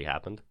hasn't already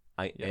happened.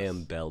 I Yes.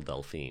 am Belle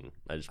Delphine.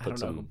 I just I put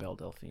don't know who some. Belle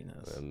Delphine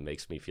is.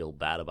 Makes me feel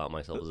bad about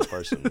myself as a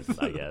person,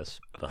 I guess.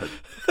 But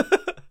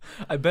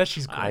I bet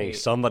she's great.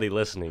 somebody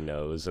listening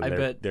knows, and I they're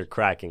bet- they're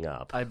cracking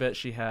up. I bet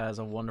she has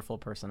a wonderful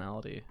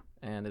personality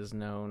and is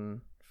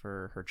known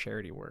for her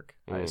charity work.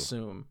 I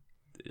assume.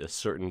 A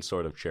certain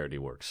sort of charity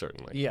work,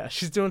 certainly. Yeah,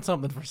 she's doing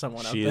something for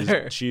someone She out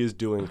there. she is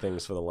doing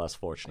things for the less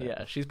fortunate.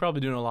 Yeah, she's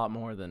probably doing a lot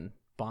more than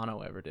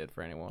Bono ever did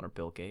for anyone, or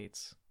Bill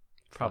Gates.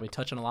 Probably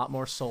touching a lot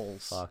more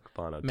souls. Fuck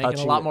Bono. Making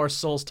a lot more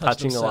souls touch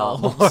touching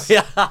themselves. a lot more.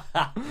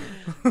 Yeah.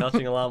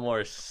 Touching a lot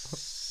more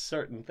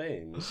certain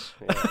things.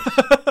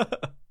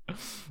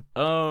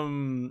 Yeah.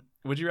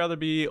 Would you rather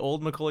be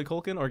old Macaulay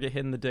Culkin or get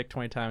hit in the dick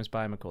 20 times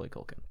by Macaulay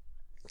Culkin?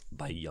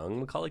 By young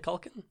Macaulay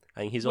Culkin?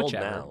 I mean, he's old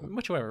now.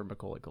 Whichever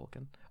Macaulay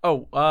Culkin.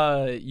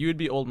 Oh, you would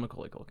be old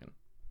Macaulay Culkin.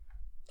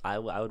 I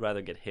would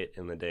rather get hit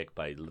in the dick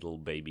by little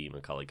baby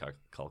Macaulay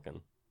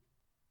Culkin.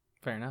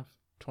 Fair enough.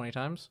 20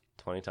 times?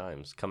 20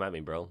 times. Come at me,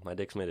 bro. My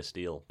dick's made of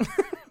steel.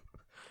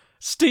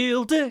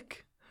 Steel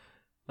Dick!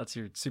 That's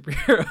your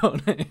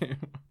superhero name.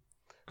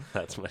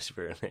 That's my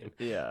spirit name.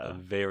 A Yeah.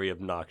 very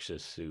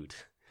obnoxious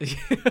suit.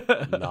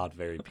 Not Not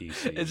very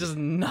PC. It's just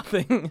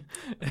nothing.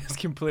 It's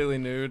completely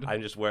nude.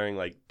 I'm just wearing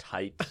like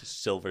tight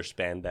silver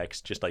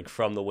spandex, just like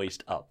from the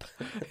waist up.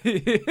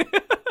 It'd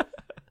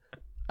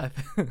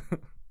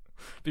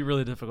be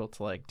really difficult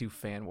to like do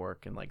fan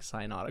work and like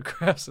sign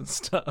autographs and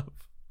stuff.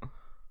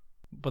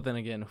 But then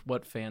again,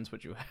 what fans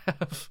would you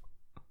have?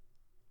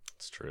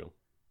 It's true.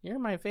 You're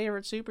my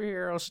favorite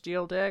superhero,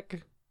 Steel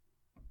Dick.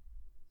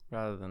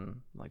 Rather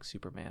than like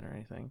Superman or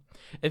anything.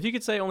 If you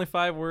could say only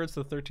 5 words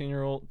to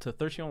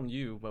 13-year-old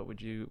you, what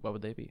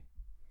would they be?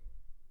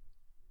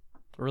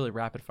 We're really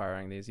rapid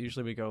firing these.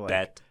 Usually we go like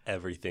Bet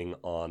everything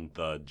on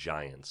the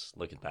Giants.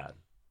 Look at that.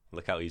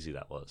 Look how easy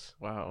that was.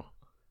 wow.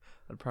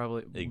 I'd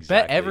probably bet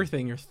Exactly.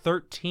 everything. You're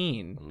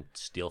 13.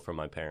 Steal from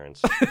my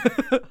parents.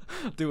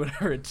 Do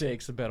whatever it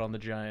takes to bet on the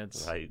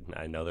Giants. I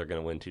know they're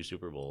gonna win 2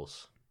 Super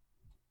Bowls.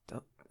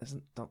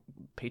 Don't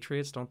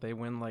Patriots, don't they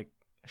win like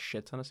a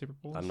shit ton of Super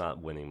Bowls? I'm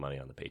not winning money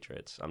on the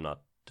Patriots. I'm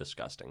not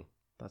disgusting.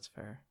 That's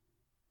fair.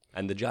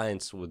 And the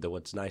Giants,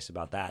 what's nice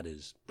about that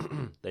is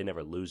they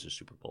never lose a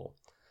Super Bowl.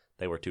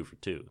 They were 2 for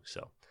 2.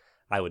 So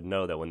I would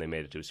know that when they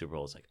made it to a Super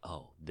Bowl, it's like,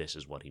 oh, this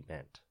is what he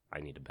meant. I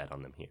need to bet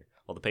on them here.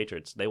 Well, the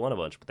Patriots, they won a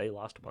bunch, but they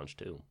lost a bunch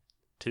too.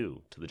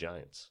 2 to the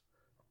Giants.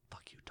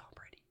 Fuck you, Tom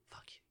Brady.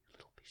 Fuck you, you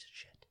little piece of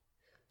shit.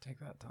 Take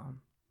that,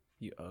 Tom.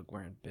 You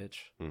Ugg-wearing bitch.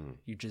 Mm.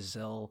 You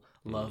Giselle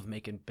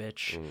love-making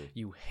bitch. Mm.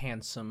 You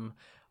handsome,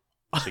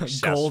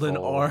 Successful,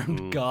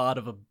 golden-armed god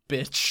of a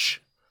bitch.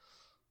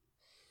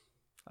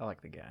 I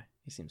like the guy.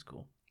 He seems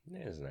cool.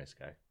 Yeah, he's a nice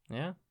guy.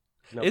 Yeah?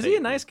 No Is he a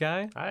Peyton. nice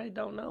guy? I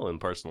don't know him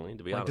personally,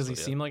 to be Like, honest does he with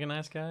you. seem like a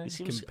nice guy He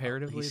seems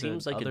comparatively he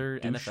seems to like other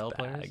a NFL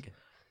players? douchebag.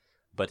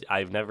 But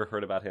I've never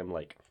heard about him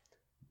like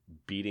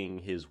beating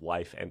his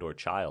wife and or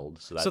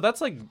child. So that's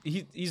like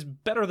he's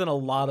better than a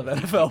lot of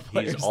NFL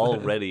players. he's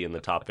already in the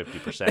top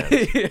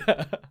 50%.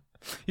 Yeah.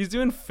 He's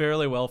doing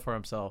fairly well for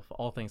himself,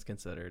 all things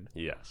considered.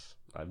 Yes.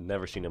 I've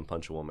never seen him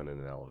punch a woman in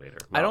an elevator.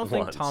 I Not don't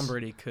think once. Tom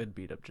Brady could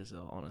beat up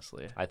Giselle,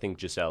 honestly. I think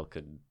Giselle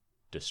could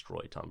destroy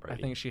Tom Brady.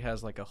 I think she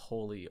has like a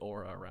holy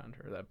aura around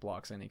her that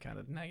blocks any kind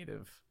of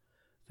negative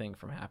thing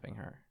from happening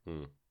her. Hmm. You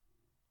know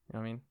what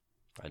I mean?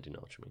 I do know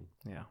what you mean.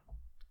 Yeah.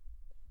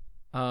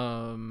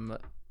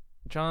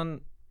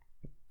 John,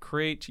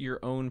 create your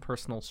own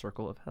personal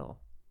circle of hell.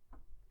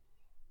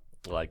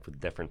 Like with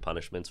different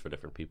punishments for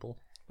different people.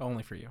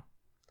 Only for you.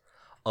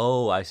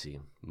 Oh, I see.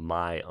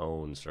 My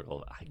own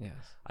circle. Yes.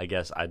 I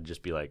guess I'd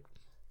just be like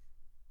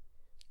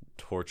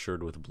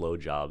tortured with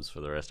blowjobs for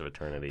the rest of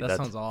eternity. That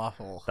sounds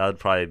awful. That would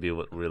probably be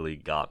what really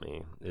got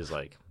me. Is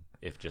like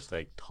if just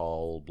like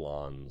tall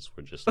blondes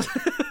were just like,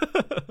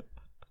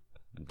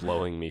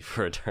 blowing me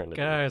for eternity.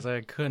 Guys,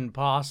 I couldn't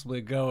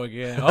possibly go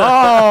again.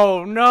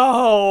 Oh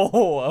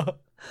no!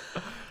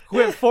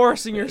 Quit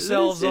forcing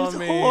yourselves This on is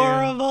me.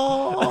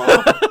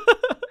 horrible.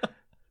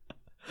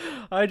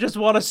 I just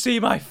want to see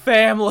my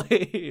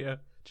family.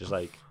 just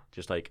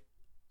like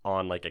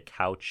on like a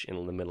couch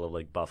in the middle of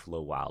like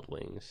Buffalo Wild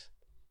Wings.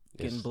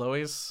 Getting Just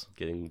blowies.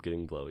 getting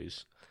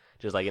blowies.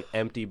 Just like an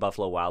empty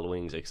Buffalo Wild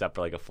Wings except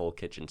for like a full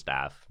kitchen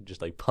staff.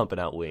 Just like pumping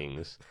out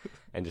wings.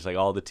 And just like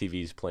all the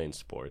TVs playing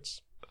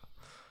sports.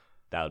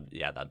 That'd be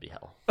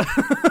hell.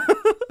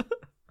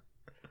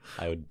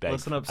 I would beg.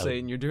 Listen up,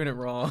 Satan. You're doing it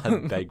wrong.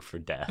 I'd beg for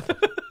death.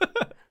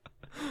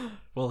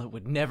 Well, it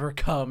would never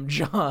come,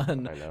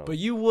 John. I know. But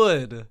you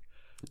would.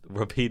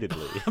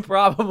 Repeatedly.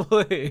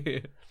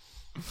 Probably.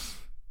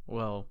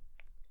 Well,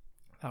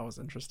 that was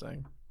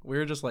interesting.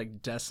 We're just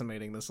like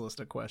decimating this list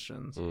of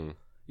questions. Mm.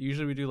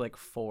 Usually we do like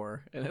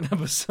 4 in an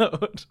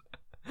episode.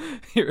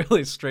 You're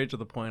really straight to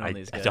the point on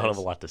these guys. I don't have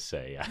a lot to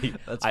say.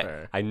 That's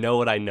fair. I know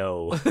what I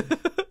know.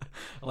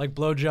 I like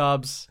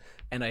blowjobs,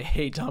 and I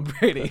hate Tom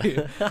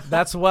Brady.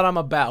 That's what I'm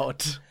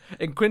about.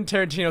 And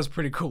Quentin Tarantino's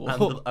pretty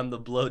cool. I'm the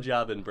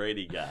blowjob and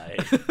Brady guy.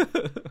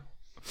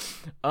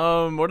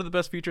 What are the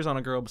best features on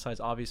a girl besides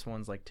obvious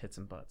ones like tits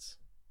and butts?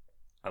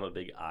 I'm a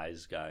big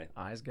eyes guy.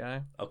 Eyes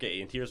guy?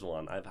 Okay, and here's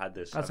one. I've had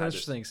this. That's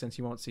interesting since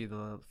you won't see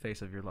the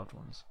face of your loved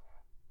ones.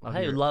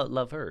 Hey,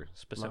 love her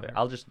specifically. Love her.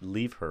 I'll just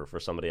leave her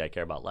for somebody I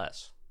care about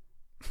less.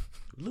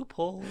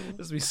 Loophole.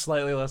 Just be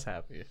slightly less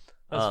happy.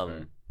 That's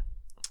fair.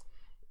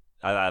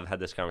 I've had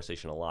this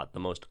conversation a lot.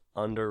 The most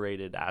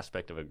underrated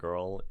aspect of a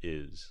girl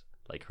is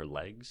like her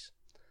legs,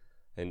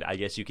 and I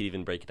guess you could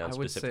even break it down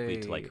specifically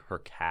to like her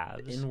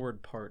calves. The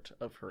inward part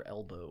of her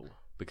elbow.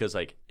 Because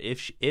like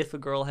if a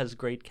girl has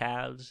great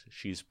calves,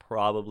 she's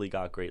probably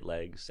got great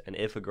legs, and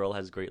if a girl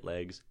has great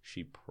legs,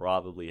 she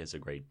probably has a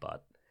great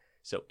butt.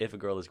 So if a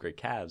girl has great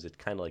calves, it's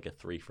kind of like a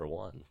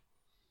 3-for-1.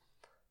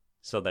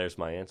 So there's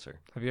my answer.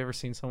 Have you ever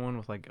seen someone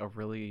with like a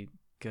really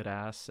good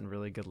ass and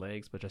really good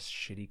legs, but just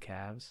shitty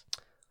calves?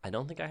 I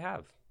don't think I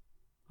have.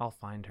 I'll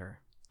find her.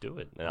 Do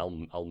it, and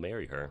I'll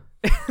marry her.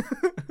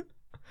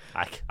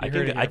 I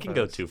heard can it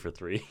go first. 2 for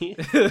 3.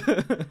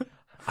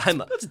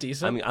 That's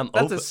decent. I mean, I'm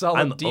That's over, a solid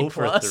I'm D+. 0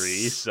 for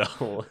 3,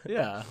 so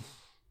Yeah.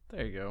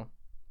 There you go.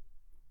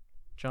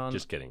 John,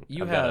 just kidding.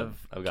 you I've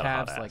have got a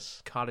calves hot like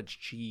ass. cottage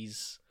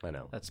cheese I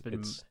know. that's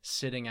been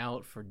sitting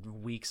out for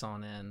weeks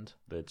on end.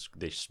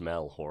 They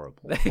smell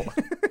horrible.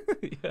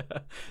 Yeah.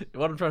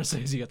 What I'm trying to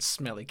say is you got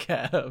smelly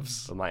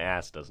calves. But my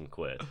ass doesn't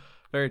quit.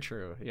 Very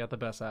true. You got the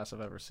best ass I've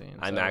ever seen.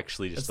 I'm so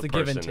actually it's just the the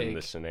give and person in take.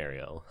 this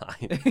scenario.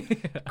 Yeah.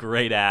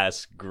 Great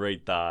ass,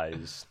 great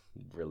thighs,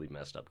 really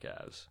messed up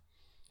calves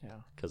Yeah.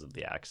 because of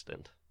the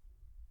accident.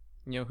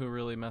 You know who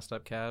really messed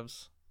up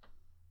calves?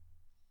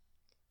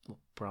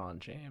 LeBron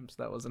James.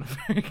 That wasn't a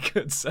very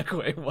good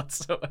segue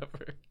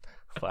whatsoever.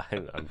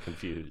 I'm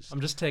confused. I'm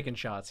just taking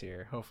shots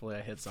here. Hopefully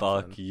I hit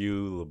something. Fuck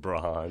you,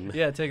 LeBron.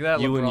 Yeah, take that,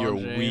 You LeBron and your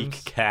James.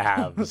 weak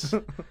calves.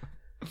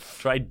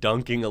 Try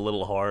dunking a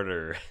little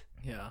harder.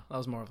 Yeah, that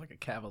was more of like a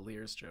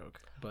Cavaliers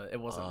joke, but it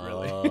wasn't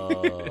really.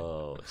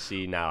 Oh,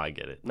 see, now I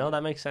get it. No,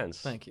 that makes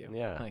sense. Thank you.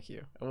 Yeah. Thank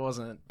you. It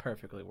wasn't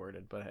perfectly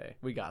worded, but hey,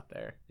 we got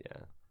there.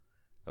 Yeah.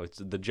 Oh, it's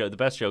the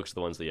best jokes are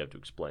the ones that you have to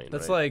explain.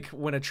 That's right? like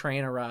when a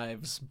train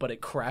arrives, but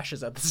it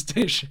crashes at the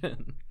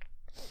station.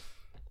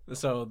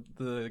 So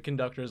the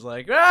conductor's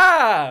like,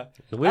 at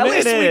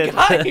least we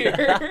got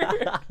here.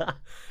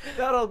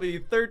 That'll be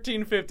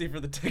 $13.50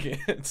 for the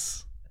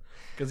tickets.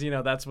 Because,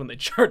 that's when they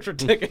charge for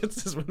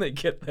tickets, is when they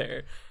get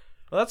there.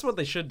 Well, that's what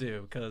they should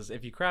do, because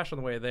if you crash on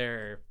the way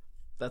there,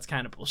 that's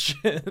kind of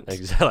bullshit.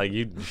 Exactly. Like,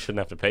 you shouldn't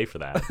have to pay for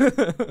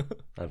that.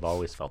 I've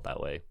always felt that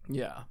way.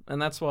 Yeah,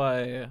 and that's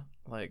why,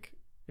 like,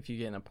 if you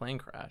get in a plane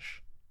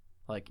crash,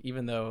 like,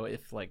 even though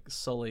if, like,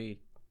 Sully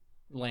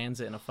lands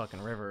it in a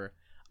fucking river,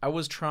 I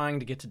was trying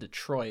to get to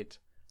Detroit,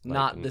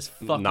 not this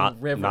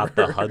fucking river. Not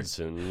the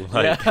Hudson.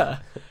 Like, yeah.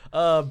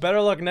 Better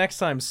luck next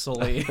time,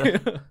 Sully.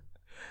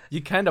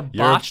 You kind of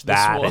You're botched this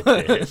bad one.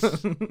 at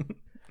this.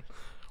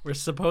 We're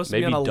supposed to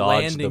Maybe be on a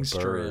dodge landing the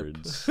strip.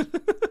 birds.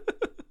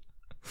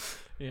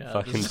 Yeah,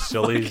 Fucking just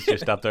Sully's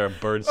just out there, a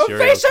bird a serial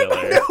basic killer.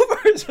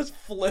 maneuver just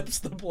flips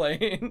the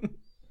plane.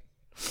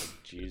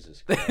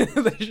 Jesus Christ.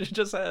 They should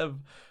just have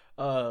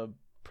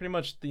pretty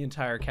much the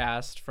entire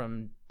cast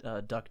from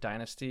Duck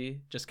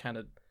Dynasty just kind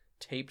of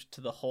taped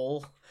to the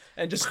hole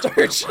and just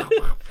start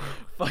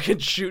fucking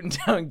shooting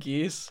down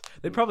geese.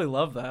 They'd probably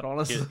love that,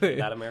 honestly. Is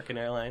that American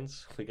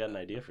Airlines? We got an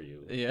idea for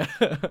you. Yeah.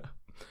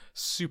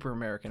 Super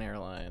American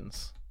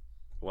Airlines.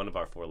 One of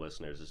our 4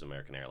 listeners is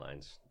American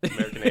Airlines.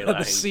 American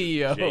Airlines, the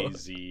CEO.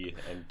 Jay-Z,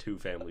 and 2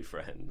 family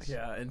friends.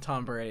 Yeah, and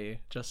Tom Brady,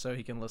 just so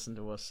he can listen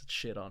to us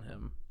shit on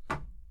him.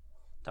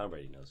 Tom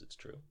Brady knows it's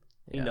true.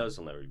 He Yeah. knows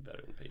he'll never be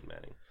better than Peyton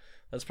Manning.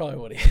 That's probably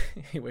what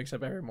he wakes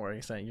up every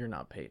morning saying, "You're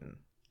not Peyton.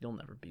 You'll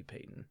never be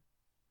Peyton.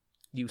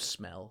 You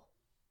smell.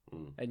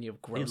 Mm. And you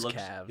have gross He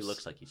calves."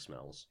 looks like he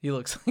smells. He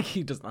looks like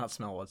he does not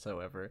smell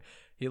whatsoever.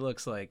 He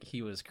looks like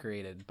he was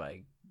created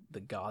by the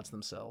gods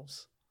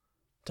themselves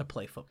to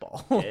play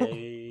football.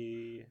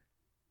 Hey.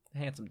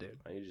 Handsome dude.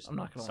 I'm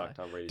not gonna lie.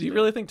 Tom Brady's Do you dick.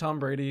 really think Tom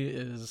Brady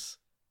is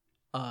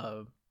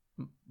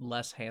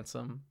less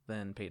handsome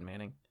than Peyton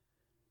Manning?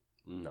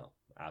 No,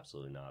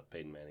 absolutely not.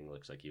 Peyton Manning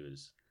looks like he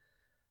was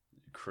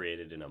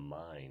created in a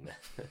mine.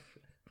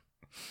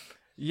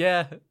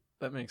 Yeah,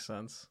 that makes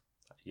sense.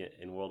 Yeah,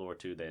 in World War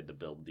II, they had to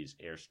build these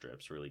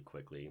airstrips really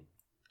quickly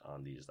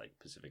on these like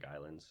Pacific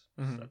Islands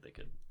so Mhm. that they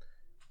could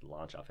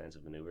launch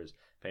offensive maneuvers.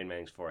 Peyton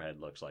Manning's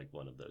forehead looks like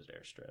one of those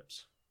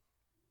airstrips.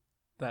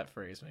 That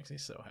phrase makes me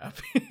so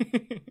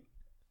happy.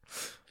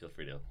 Feel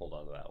free to hold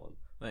on to that one.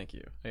 Thank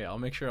you. Yeah, I'll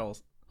make sure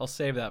I'll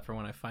save that for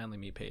when I finally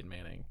meet Peyton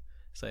Manning.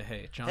 Say,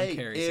 hey, John Hey,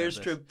 Kerry said this.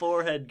 airstrip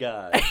forehead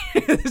guy.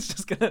 It's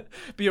just gonna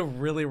be a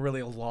really,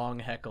 really long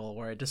heckle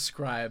where I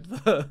describe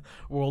the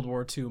World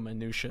War II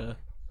minutia.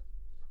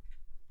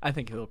 I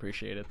think he'll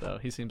appreciate it though.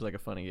 He seems like a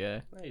funny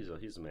guy. He's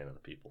a man of the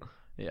people.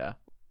 Yeah.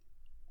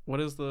 What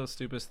is the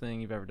stupidest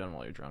thing you've ever done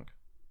while you're drunk?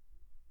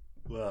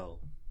 Well,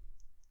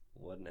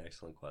 what an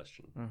excellent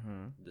question.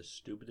 Mm-hmm. The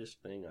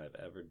stupidest thing I've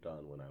ever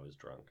done when I was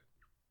drunk.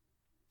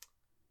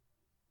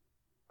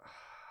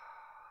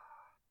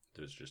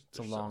 There's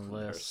a long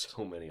list. There's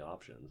so many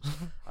options.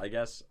 I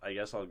guess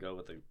I'll go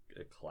with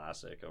a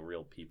classic, a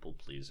real people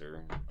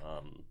pleaser.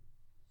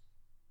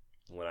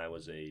 When I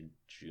was a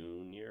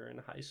junior in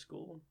high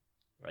school,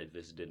 I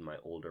visited my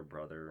older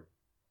brother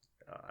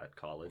at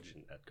college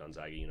at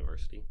Gonzaga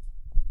University.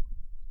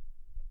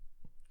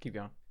 Keep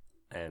going.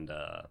 And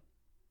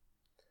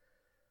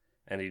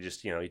he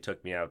just, he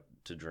took me out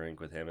to drink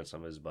with him and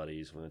some of his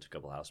buddies. We went to a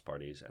couple house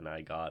parties, and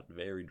I got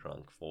very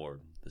drunk for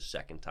the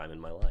second time in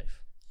my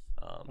life.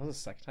 Was it the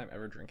second time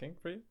ever drinking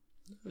for you?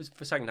 It was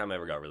the second time I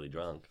ever got really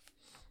drunk.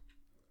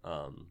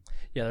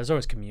 Yeah, there's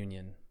always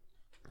communion.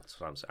 That's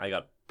what I'm saying. I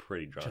got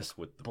pretty drunk Just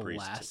with the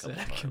priest a blasted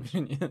couple at times.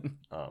 communion.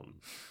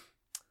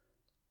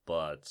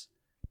 But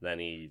then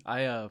he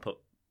put.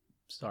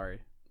 Sorry.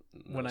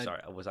 No,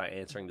 sorry, was I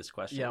answering this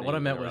question? Yeah, what I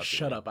meant was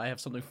shut up. I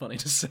have something funny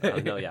to say. Oh,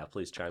 no, yeah,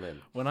 please chime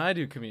in. When I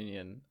do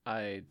communion,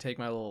 I take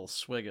my little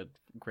swig of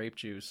grape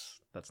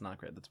juice. That's not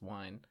grape, that's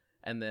wine.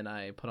 And then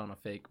I put on a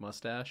fake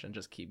mustache and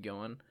just keep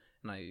going.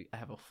 And I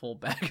have a full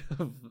bag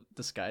of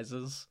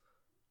disguises.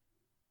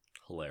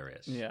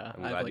 Hilarious. Yeah,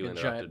 I'm I glad have you like a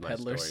interrupted giant my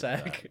peddler story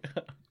for sack.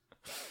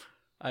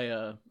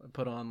 I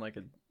put on like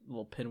a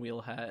little pinwheel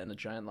hat and a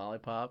giant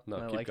lollipop. No,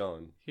 and keep I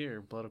going. Here,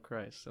 blood of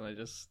Christ. And I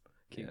just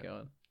keep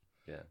going.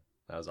 Yeah,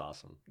 that was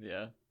awesome.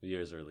 Yeah.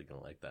 Viewers are really going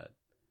to like that.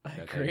 I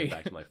Okay, agree.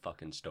 back to my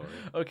fucking story.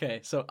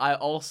 Okay, so I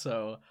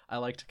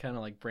like to kind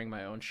of like bring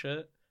my own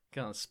shit.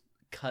 Kind of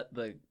cut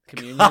the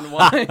communion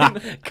wine.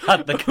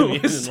 Cut the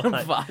communion with some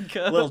wine.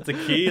 vodka. Little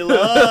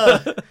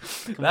tequila.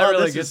 Come That on,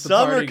 really this gets is the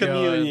summer party going.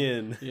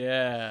 communion.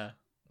 Yeah.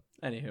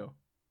 Anywho,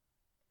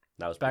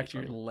 That was back to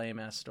pretty your funny. lame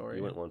ass story.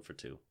 You went 1 for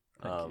 2.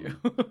 Thank you.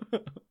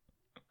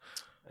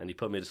 And he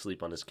put me to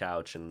sleep on his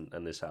couch in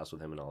this house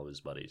with him and all of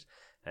his buddies.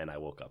 And I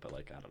woke up at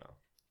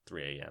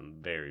 3 a.m.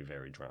 very,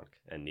 very drunk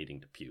and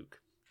needing to puke,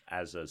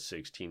 as a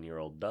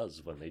 16-year-old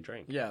does when they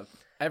drink. Yeah,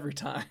 every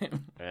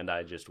time. And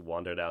I just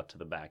wandered out to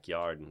the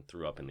backyard and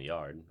threw up in the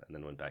yard and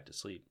then went back to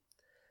sleep.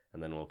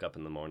 And then woke up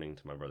in the morning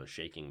to my brother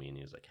shaking me, and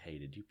he was like, "Hey,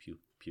 did you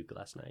puke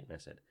last night?" And I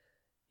said,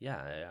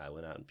 yeah, I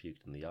went out and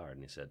puked in the yard.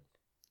 And he said,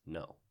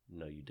 no,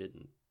 you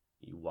didn't.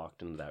 You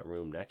walked into that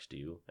room next to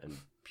you and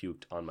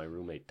puked on my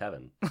roommate,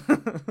 Tevin.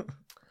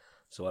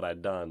 So what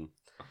I'd done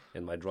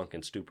in my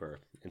drunken stupor,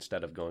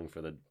 instead of going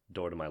for the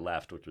door to my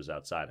left, which was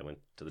outside, I went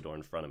to the door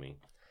in front of me,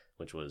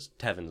 which was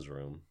Tevin's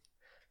room.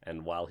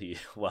 And while he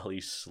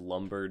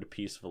slumbered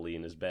peacefully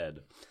in his bed,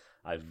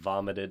 I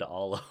vomited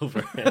all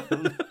over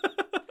him,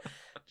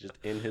 just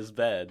in his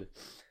bed,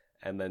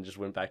 and then just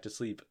went back to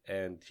sleep.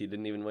 And he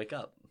didn't even wake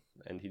up.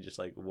 And he just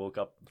woke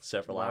up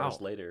several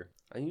hours later.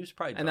 And he was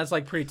probably drunk. And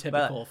that's pretty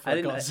typical for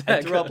I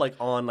Gonzaga. threw up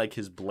on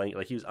his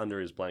blanket, he was under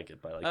his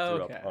blanket, but I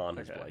threw up on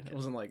his It blanket.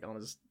 wasn't on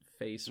his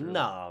face. Or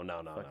No.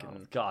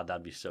 fucking- God,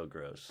 that'd be so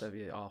gross. That'd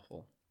be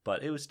awful.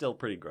 But it was still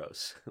pretty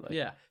gross.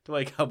 Yeah. To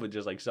wake up with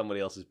just somebody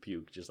else's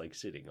puke just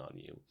sitting on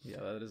you.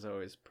 Yeah, that is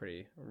always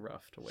pretty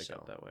rough to wake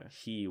up that way.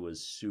 He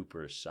was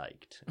super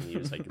psyched. And he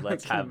was like, I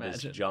let's can have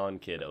imagine. this John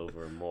kid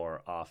over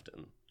more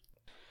often.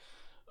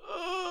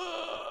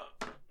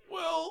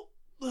 Well,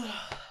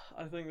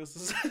 I think this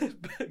is as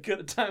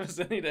good a time as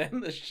any to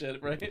end this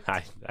shit, right?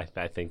 I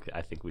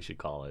think we should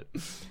call it.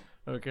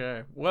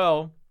 Okay.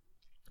 Well,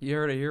 you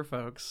heard it here,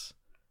 folks.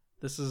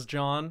 This is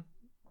John.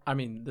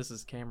 This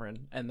is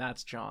Cameron, and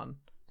that's John.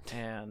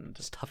 And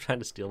Stop trying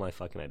to steal my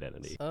fucking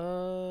identity.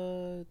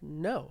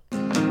 no.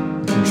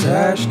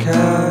 Trash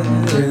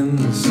can in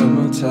the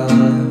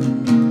summertime,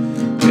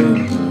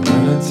 in the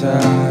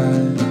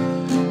wintertime,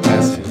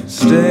 as it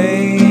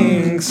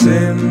stinks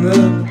in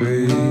the breeze.